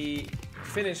the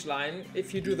finish line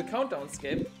if you do the countdown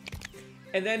skip.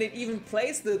 And then it even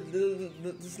plays this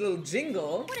little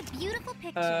jingle. What a beautiful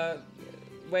picture.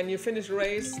 When you finish a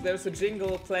race, there's a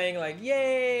jingle playing like,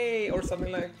 yay, or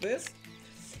something like this.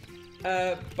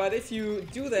 But if you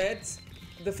do that,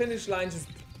 the finish line just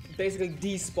basically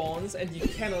despawns and you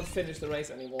cannot finish the race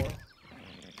anymore.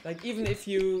 Like, even if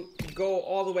you go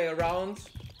all the way around,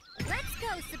 Let's go,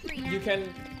 Sabrina.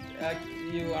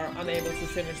 you are unable to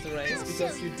finish the race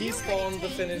because you despawn the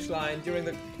finish line during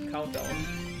the countdown.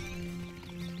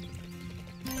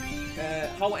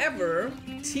 However,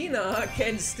 Tina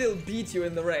can still beat you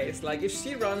in the race. Like, if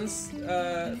she runs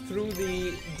through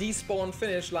the despawn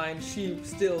finish line, she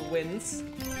still wins.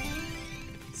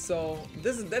 So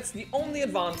that's the only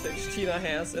advantage Tina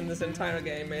has in this entire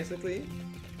game, basically.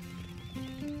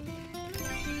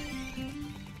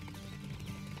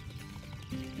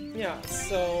 Yeah,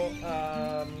 so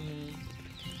now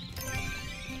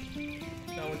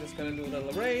we're just gonna do a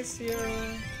little race here.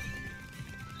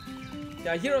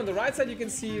 Yeah, here on the right side you can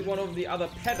see one of the other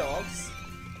paddocks,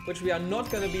 which we are not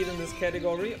gonna beat in this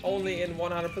category, only in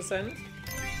 100%.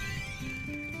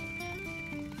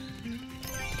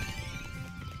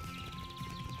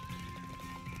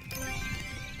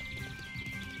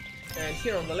 And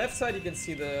here on the left side you can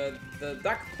see the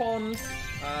duck pond,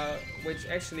 which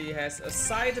actually has a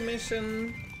side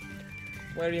mission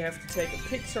where you have to take a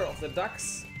picture of the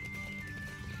ducks.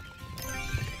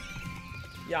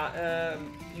 Yeah,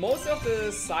 most of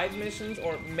the side missions,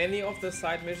 or many of the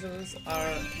side missions,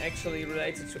 are actually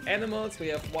related to animals. We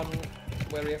have one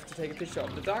where we have to take a picture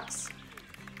of the ducks.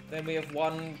 Then we have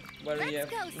one where we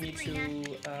need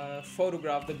to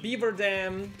photograph the beaver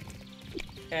dam.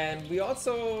 And we're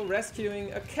also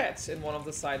rescuing a cat in one of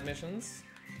the side missions.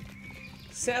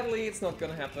 Sadly, it's not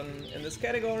gonna happen in this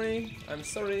category. I'm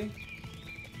sorry.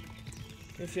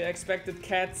 If you expected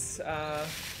cats,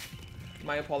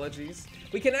 my apologies.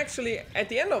 We can actually, at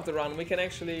the end of the run, we can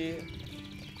actually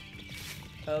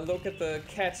look at the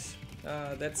cat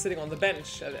that's sitting on the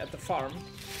bench at the farm.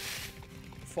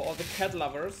 For all the cat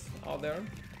lovers out there.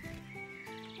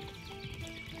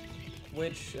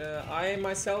 which I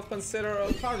myself consider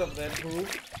a part of that group,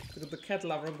 the cat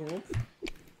lover group.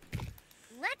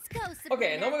 Let's go, Sabrina.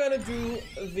 Okay, now we're gonna do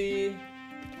the.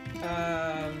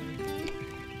 I'll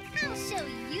show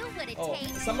you what it Oh,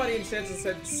 takes. somebody in chat just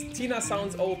said Tina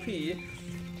sounds OP,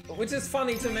 which is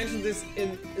funny to mention this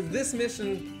in this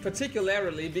mission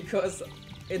particularly because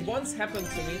it once happened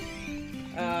to me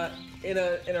in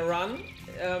a run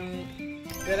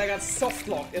that I got soft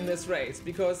locked in this race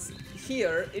because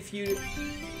here if you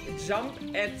jump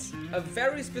at a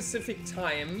very specific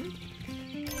time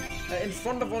in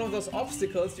front of one of those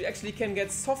obstacles, you actually can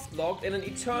get soft locked in an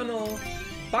eternal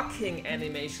bucking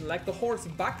animation, like the horse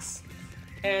bucks,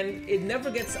 and it never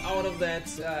gets out of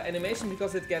that animation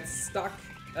because it gets stuck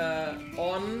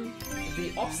on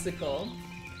the obstacle.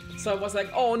 So I was like,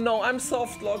 oh no, I'm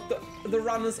soft locked, the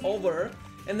run is over.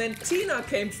 And then Tina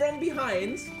came from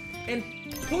behind and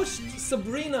pushed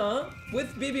Sabrina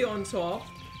with Bibi on top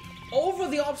over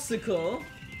the obstacle,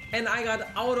 and I got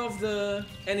out of the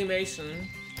animation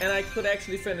and I could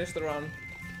actually finish the run.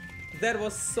 That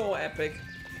was so epic.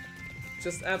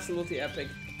 Just absolutely epic.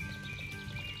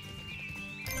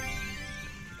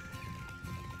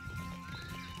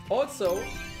 Also,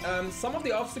 some of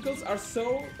the obstacles are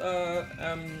so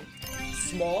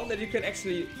small that you can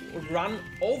actually run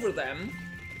over them.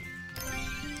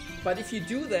 But if you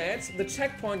do that, the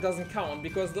checkpoint doesn't count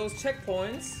because those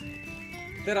checkpoints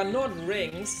that are not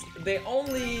rings, they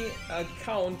only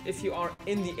count if you are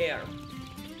in the air.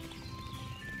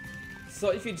 So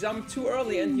if you jump too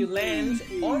early and you land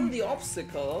on the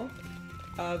obstacle,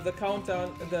 the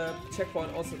countdown, the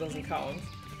checkpoint also doesn't count.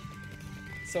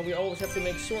 So we always have to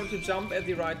make sure to jump at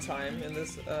the right time in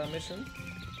this mission.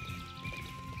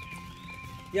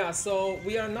 Yeah, so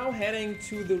we are now heading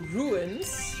to the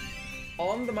ruins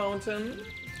on the mountain.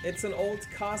 It's an old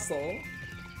castle.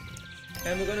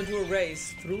 And we're gonna do a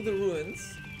race through the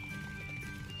ruins.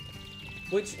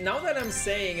 Which, now that I'm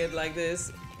saying it like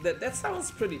this, that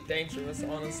sounds pretty dangerous,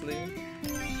 honestly.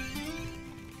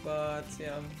 But,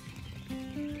 yeah.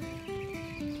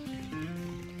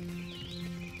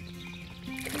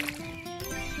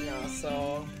 Yeah,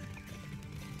 so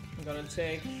I'm gonna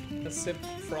take a sip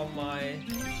from my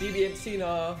Bibi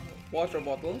Tina water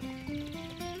bottle.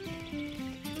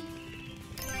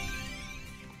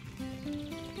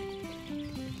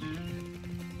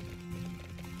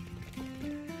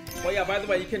 Oh yeah, by the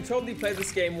way, you can totally play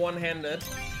this game one-handed.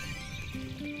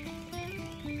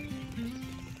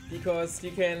 Because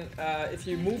you can, if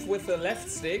you move with the left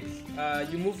stick,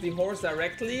 you move the horse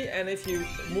directly, and if you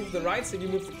move the right stick, you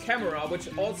move the camera,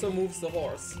 which also moves the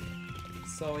horse.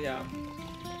 So yeah.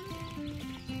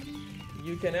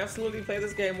 You can absolutely play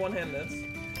this game one-handed.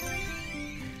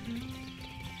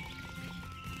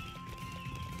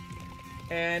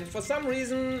 And for some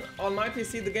reason, on my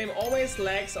PC, the game always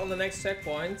lags on the next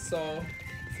checkpoint, so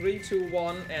 3, 2,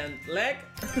 1, and lag.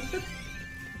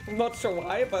 I'm not sure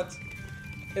why, but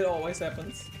it always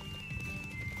happens.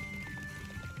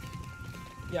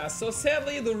 Yeah, so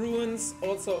sadly the ruins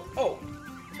also... Oh!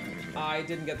 I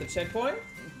didn't get the checkpoint.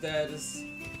 That is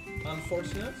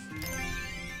unfortunate.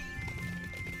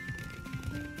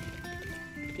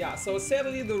 Yeah, so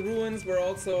sadly the ruins were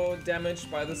also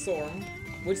damaged by the storm.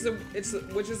 Which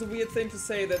is a weird thing to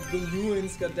say, that the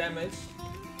ruins got damaged.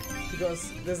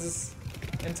 Because this is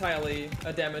entirely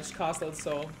a damaged castle,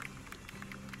 so...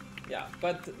 Yeah,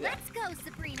 but Let's go,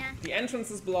 Sabrina. the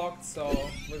entrance is blocked, so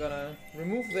we're gonna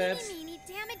remove that Eeny, meeny,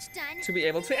 damage done. to be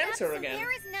able to Clean it up enter so again.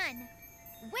 there is none.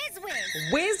 Whiz whiz.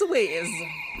 Whiz whiz!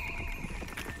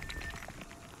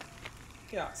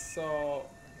 Yeah, so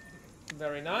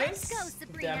very nice. Let's go,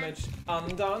 Sabrina. Damage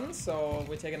undone, so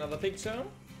we take another picture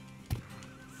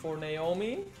for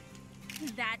Naomi.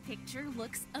 That picture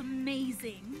looks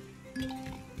amazing.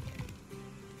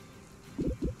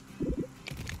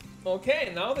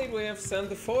 Okay, now that we have sent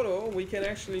the photo, we can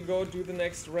actually go do the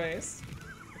next race.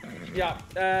 Yeah,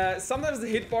 sometimes the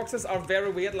hitboxes are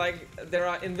very weird, like there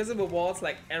are invisible walls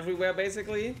like everywhere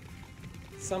basically.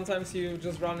 Sometimes you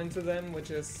just run into them,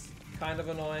 which is kind of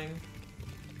annoying.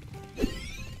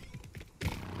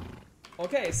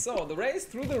 Okay, so the race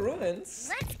through the ruins.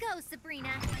 Let's go,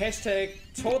 Sabrina. Hashtag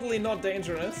totally not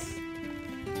dangerous.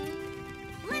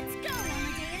 Let's go,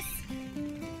 Amadeus.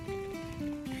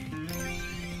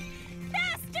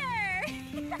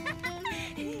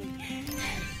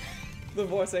 The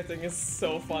voice acting is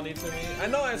so funny to me. I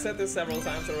know I've said this several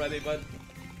times already, but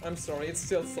I'm sorry, it's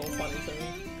still so funny to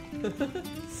me.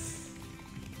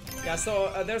 Yeah,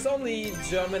 so there's only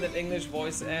German and English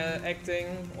voice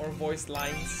acting or voice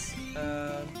lines,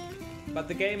 but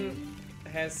the game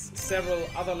has several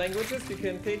other languages you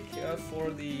can pick for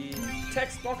the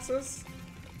text boxes,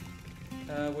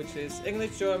 which is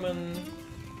English, German,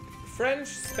 French,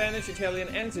 Spanish, Italian,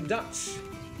 and Dutch.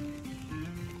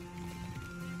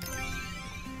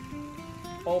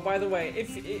 Oh, by the way,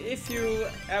 if you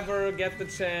ever get the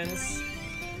chance,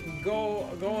 go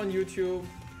on YouTube,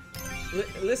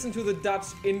 listen to the Dutch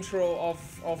intro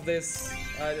of this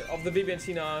of the Bibi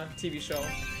Tina TV show.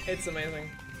 It's amazing.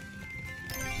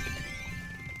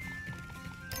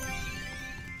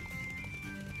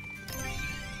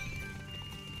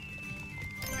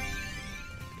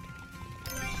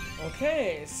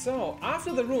 Okay, so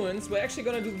after the ruins, we're actually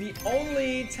gonna do the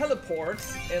only teleport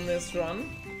in this run,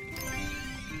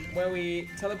 where we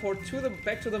teleport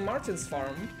back to the Martin's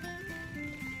farm,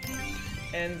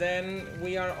 and then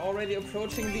we are already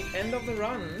approaching the end of the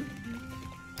run.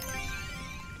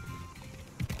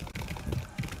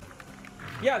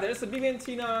 Yeah, there's a Bibi and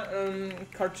Tina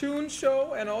cartoon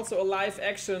show and also a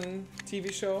live-action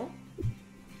TV show.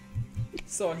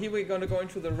 So here we're gonna go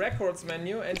into the records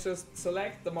menu and just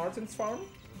select the Martin's farm,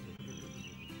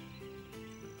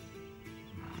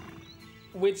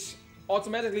 which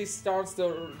automatically starts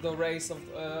the race of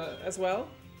as well.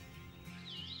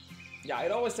 Yeah,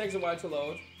 it always takes a while to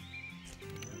load.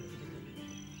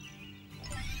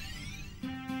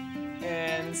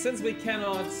 And since we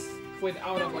cannot quit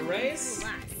out of a race,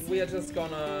 we are just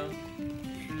gonna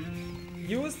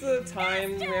use the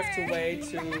time we have to wait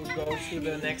to go to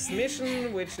the next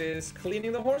mission, which is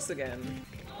cleaning the horse again.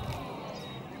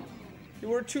 You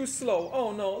were too slow.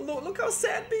 Oh no, look how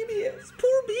sad Bibi is.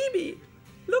 Poor Bibi.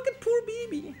 Look at poor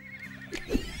Bibi.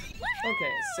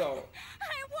 Okay, so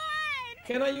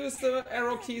can I use the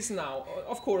arrow keys now?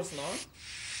 Of course not.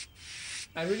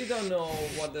 I really don't know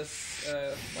what this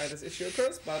why this issue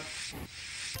occurs, but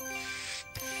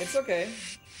it's okay.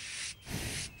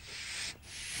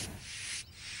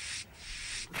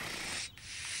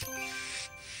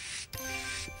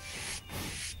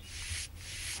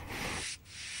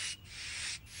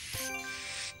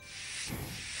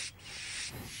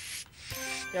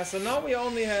 Yeah, so now we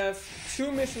only have 2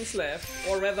 missions left,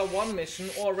 or rather 1 mission,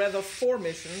 or rather 4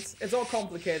 missions. It's all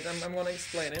complicated, I'm gonna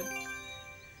explain it.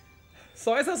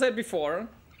 So as I said before,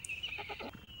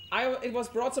 it was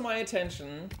brought to my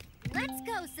attention Let's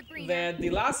go, Sabrina. that the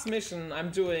last mission I'm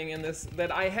doing in this,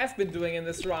 that I have been doing in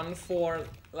this run for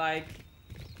like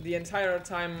the entire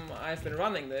time I've been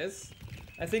running this,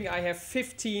 I think I have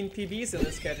 15 PBs in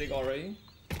this category.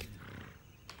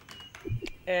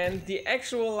 And the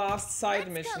actual last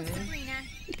side mission,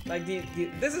 like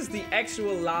this is the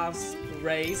actual last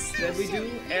race that we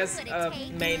do as a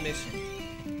main mission.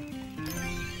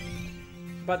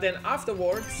 But then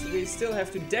afterwards, we still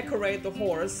have to decorate the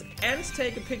horse and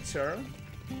take a picture,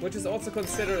 which is also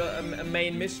considered a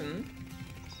main mission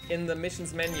in the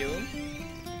missions menu.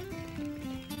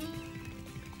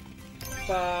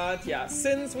 But yeah,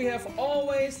 since we have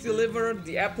always delivered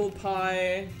the apple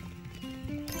pie,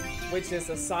 which is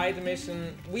a side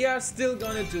mission, we are still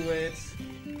gonna do it.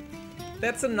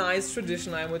 That's a nice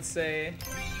tradition, I would say.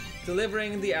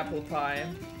 Delivering the apple pie.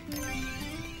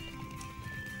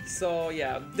 So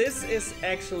yeah, this is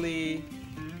actually...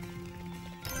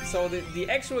 So the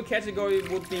actual category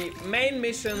would be main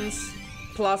missions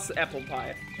plus apple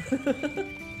pie.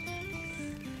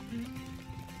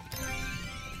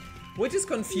 Which is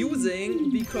confusing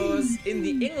because in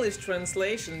the English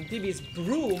translation, Bibi's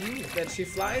broom that she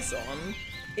flies on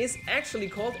is actually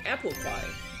called apple pie.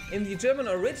 In the German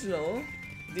original,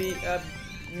 the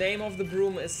name of the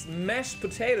broom is mashed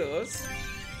potatoes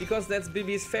because that's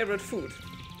Bibi's favorite food.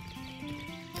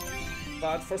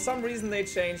 But for some reason they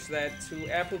changed that to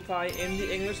apple pie in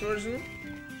the English version.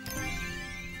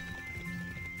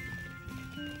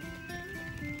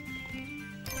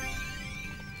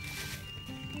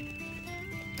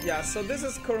 Yeah, so this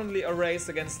is currently a race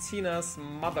against Tina's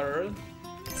mother,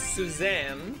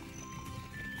 Suzanne.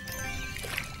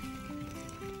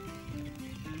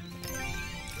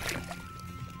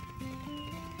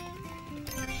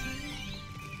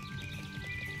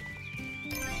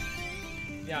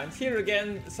 Yeah, and here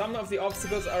again, some of the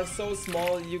obstacles are so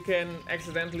small you can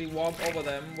accidentally walk over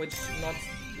them, which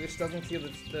doesn't clear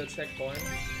the checkpoint.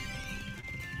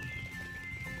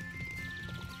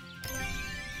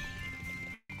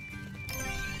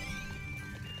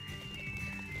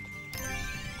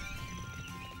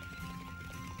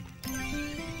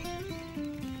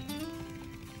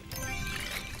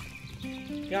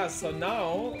 Yeah, so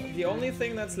now the only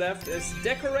thing that's left is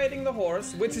decorating the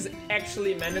horse, which is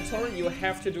actually mandatory. You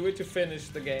have to do it to finish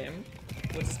the game,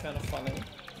 which is kind of funny.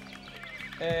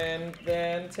 and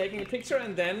then taking a picture,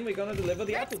 and then we're gonna deliver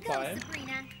the Let's apple go, pie.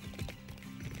 Sabrina.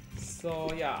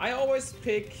 So yeah, I always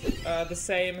pick the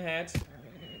same head,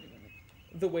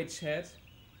 the witch head,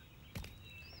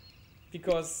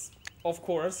 because of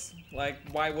course, like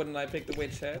why wouldn't I pick the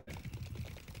witch head?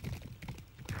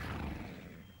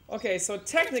 Okay, so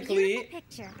technically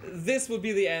this would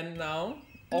be the end now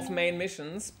of main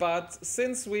missions, but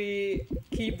since we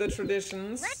keep the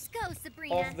traditions Let's go,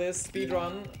 Sabrina. of this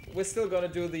speedrun, we're still gonna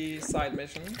do the side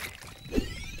mission.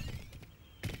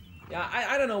 Yeah,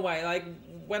 I don't know why, like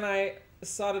when I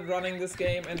started running this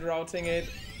game and routing it,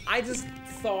 I just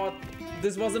thought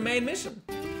this was a main mission.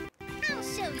 I'll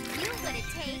show you what it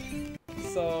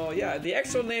takes. So yeah, the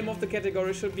actual name of the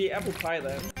category should be apple pie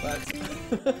then, but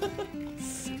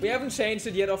we haven't changed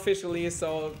it yet officially,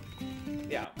 so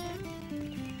yeah.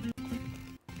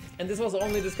 And this was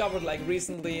only discovered like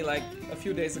recently, like a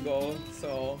few days ago,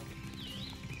 so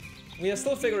we are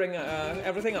still figuring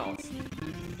everything out.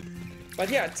 But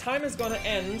yeah, time is gonna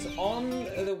end on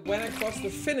when I cross the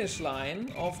finish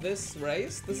line of this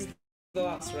race. This is the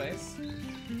last race.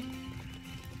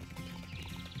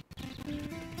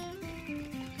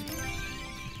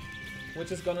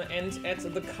 Which is gonna end at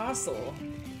the castle.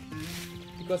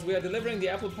 Because we are delivering the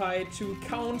apple pie to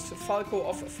Count Falco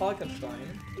of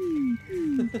Falkenstein.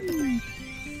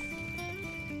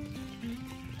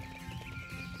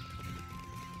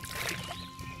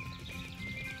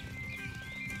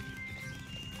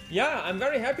 Yeah, I'm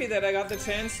very happy that I got the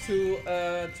chance to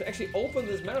actually open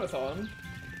this marathon.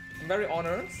 I'm very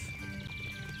honored.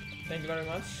 Thank you very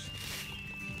much.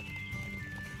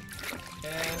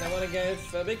 And I want to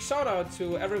give a big shout out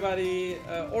to everybody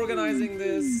organizing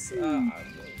this,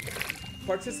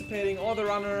 participating, all the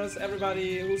runners,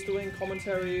 everybody who's doing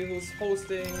commentary, who's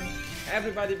hosting,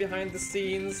 everybody behind the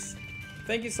scenes.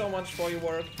 Thank you so much for your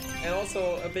work. And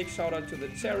also a big shout out to the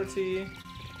charity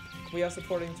we are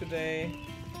supporting today.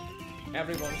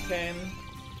 Everyone can.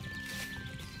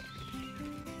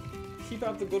 Keep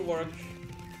up the good work.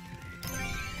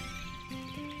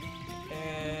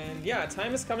 And yeah,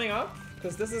 time is coming up,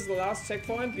 because this is the last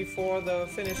checkpoint before the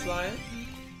finish line.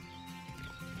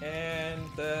 And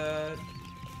the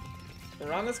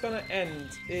run is gonna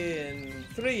end in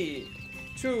 3,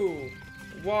 2,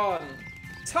 1,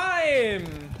 time!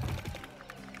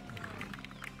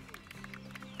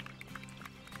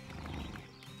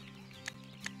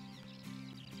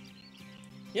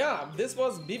 Yeah, this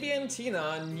was Bibi and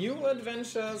Tina, New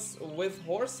Adventures with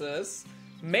Horses,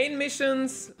 main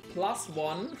missions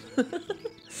 +1.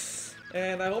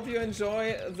 And I hope you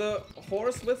enjoy the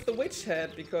horse with the witch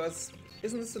head, because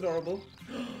isn't this adorable?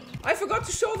 I forgot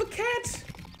to show the cat!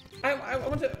 I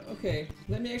want to... Okay,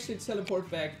 let me actually teleport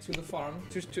back to the farm,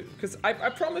 because I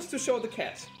promised to show the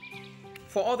cat.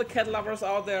 For all the cat lovers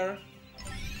out there,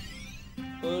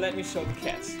 let me show the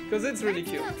cat, because it's really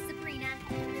cute. Let's go, Sabrina.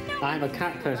 I'm a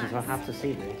cat person, so I have to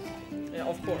see this. Yeah,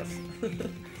 of course.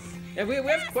 Yeah, we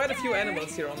have quite a few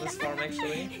animals here on this farm,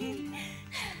 actually.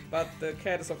 But the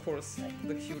cat is, of course,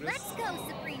 the cutest. Let's go,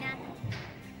 Sabrina.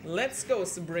 Let's go,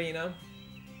 Sabrina.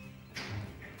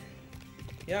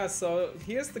 Yeah, so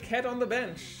here's the cat on the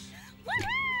bench.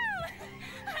 Woohoo!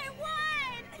 I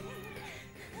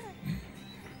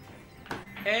won!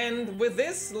 And with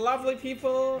this, lovely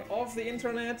people of the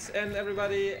internet and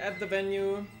everybody at the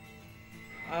venue,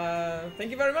 thank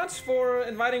you very much for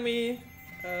inviting me,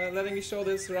 letting me show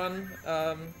this run.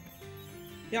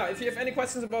 Yeah, if you have any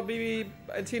questions about Bibi,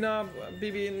 Tina,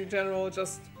 Bibi in general,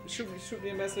 just shoot me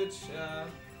a message.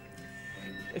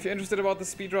 If you're interested about the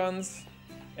speedruns.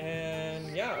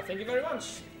 And yeah, thank you very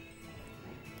much.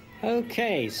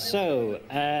 Okay, so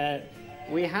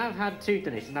we have had 2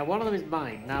 donations. Now, one of them is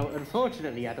mine. Now,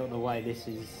 unfortunately, I don't know why this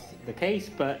is the case,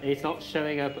 but it's not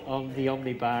showing up on the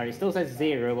Omnibar. It still says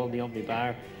 0 on the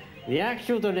Omnibar. The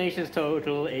actual donations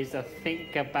total is, I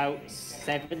think, about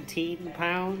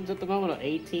 £17 at the moment, or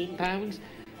 £18.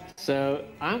 So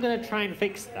I'm going to try and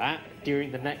fix that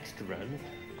during the next run.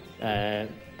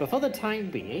 But for the time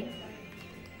being,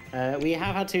 we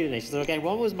have had 2 donations. So again,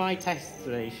 one was my test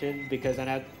donation because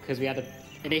we had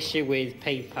an issue with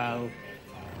PayPal,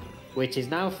 which is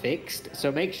now fixed.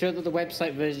 So make sure that the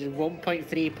website version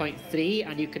 1.3.3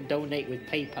 and you can donate with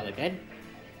PayPal again.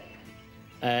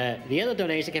 The other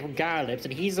donation came from Garlips,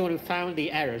 and he's the one who found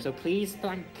the error. So please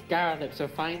thank Garlips for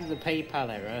finding the PayPal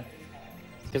error,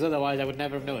 because otherwise I would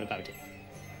never have known about it.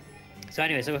 So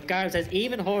anyway, so Gareth says,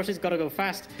 even horses gotta go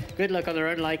fast. Good luck on the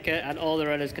run, Leica, and all the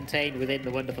runners contained within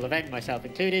the wonderful event, myself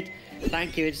included.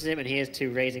 Thank you, InstaSim, and here's to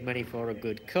raising money for a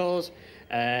good cause.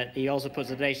 He also puts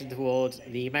a donation towards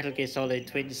the Metal Gear Solid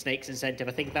Twin Snakes incentive.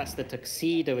 I think that's the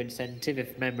Tuxedo incentive,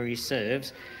 if memory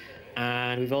serves.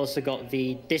 And we've also got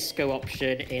the disco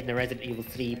option in the Resident Evil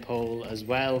 3 poll as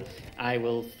well. I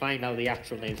will find out the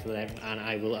actual names for them, and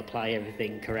I will apply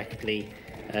everything correctly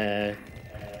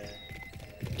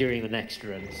during the next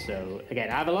run. So again,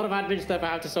 I have a lot of admin stuff I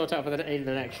have to sort out in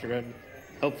the next run.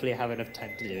 Hopefully I have enough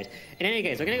time to do it. In any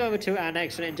case, we're going to go over to our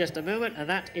next one in just a moment, and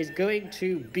that is going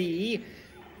to be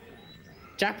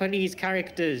Japanese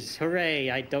characters. Hooray!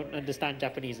 I don't understand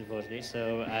Japanese, unfortunately,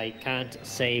 so I can't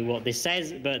say what this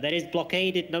says, but there is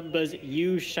blockaded numbers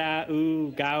Yu, Sha,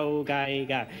 U, Gao, Gai,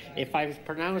 Ga. If I've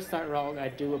pronounced that wrong, I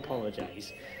do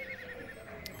apologise.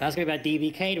 That's going to be about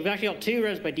DBK. We've actually got 2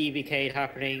 runs by DBK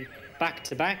happening back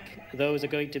to back. Those are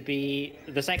going to be,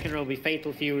 the second run will be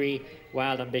Fatal Fury,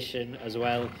 Wild Ambition as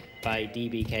well by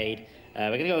DBK. We're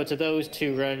going to go to those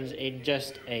 2 runs in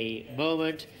just a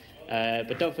moment.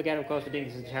 But don't forget, of course, we're doing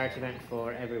this as a charity event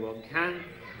for Everyone Can.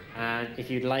 And if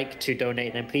you'd like to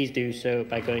donate, then please do so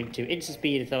by going to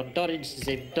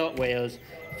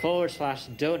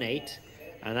instaSpeedathon.instasim.wales/donate.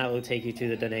 And that will take you to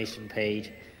the donation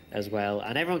page as well.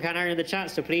 And Everyone Can are in the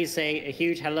chat, so please say a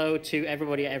huge hello to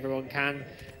everybody at Everyone Can.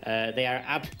 They are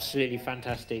absolutely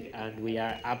fantastic, and we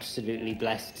are absolutely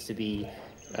blessed to be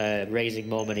raising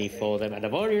more money for them. And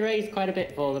I've already raised quite a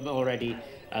bit for them already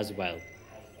as well.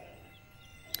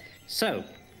 So,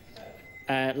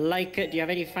 Leica, do you have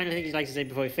any final things you'd like to say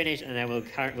before we finish? And then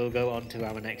we'll go on to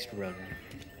our next run.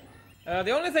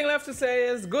 The only thing left to say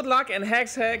is good luck and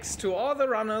hex to all the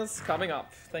runners coming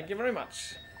up. Thank you very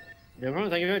much. No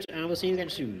problem, thank you very much, and we'll see you again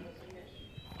soon.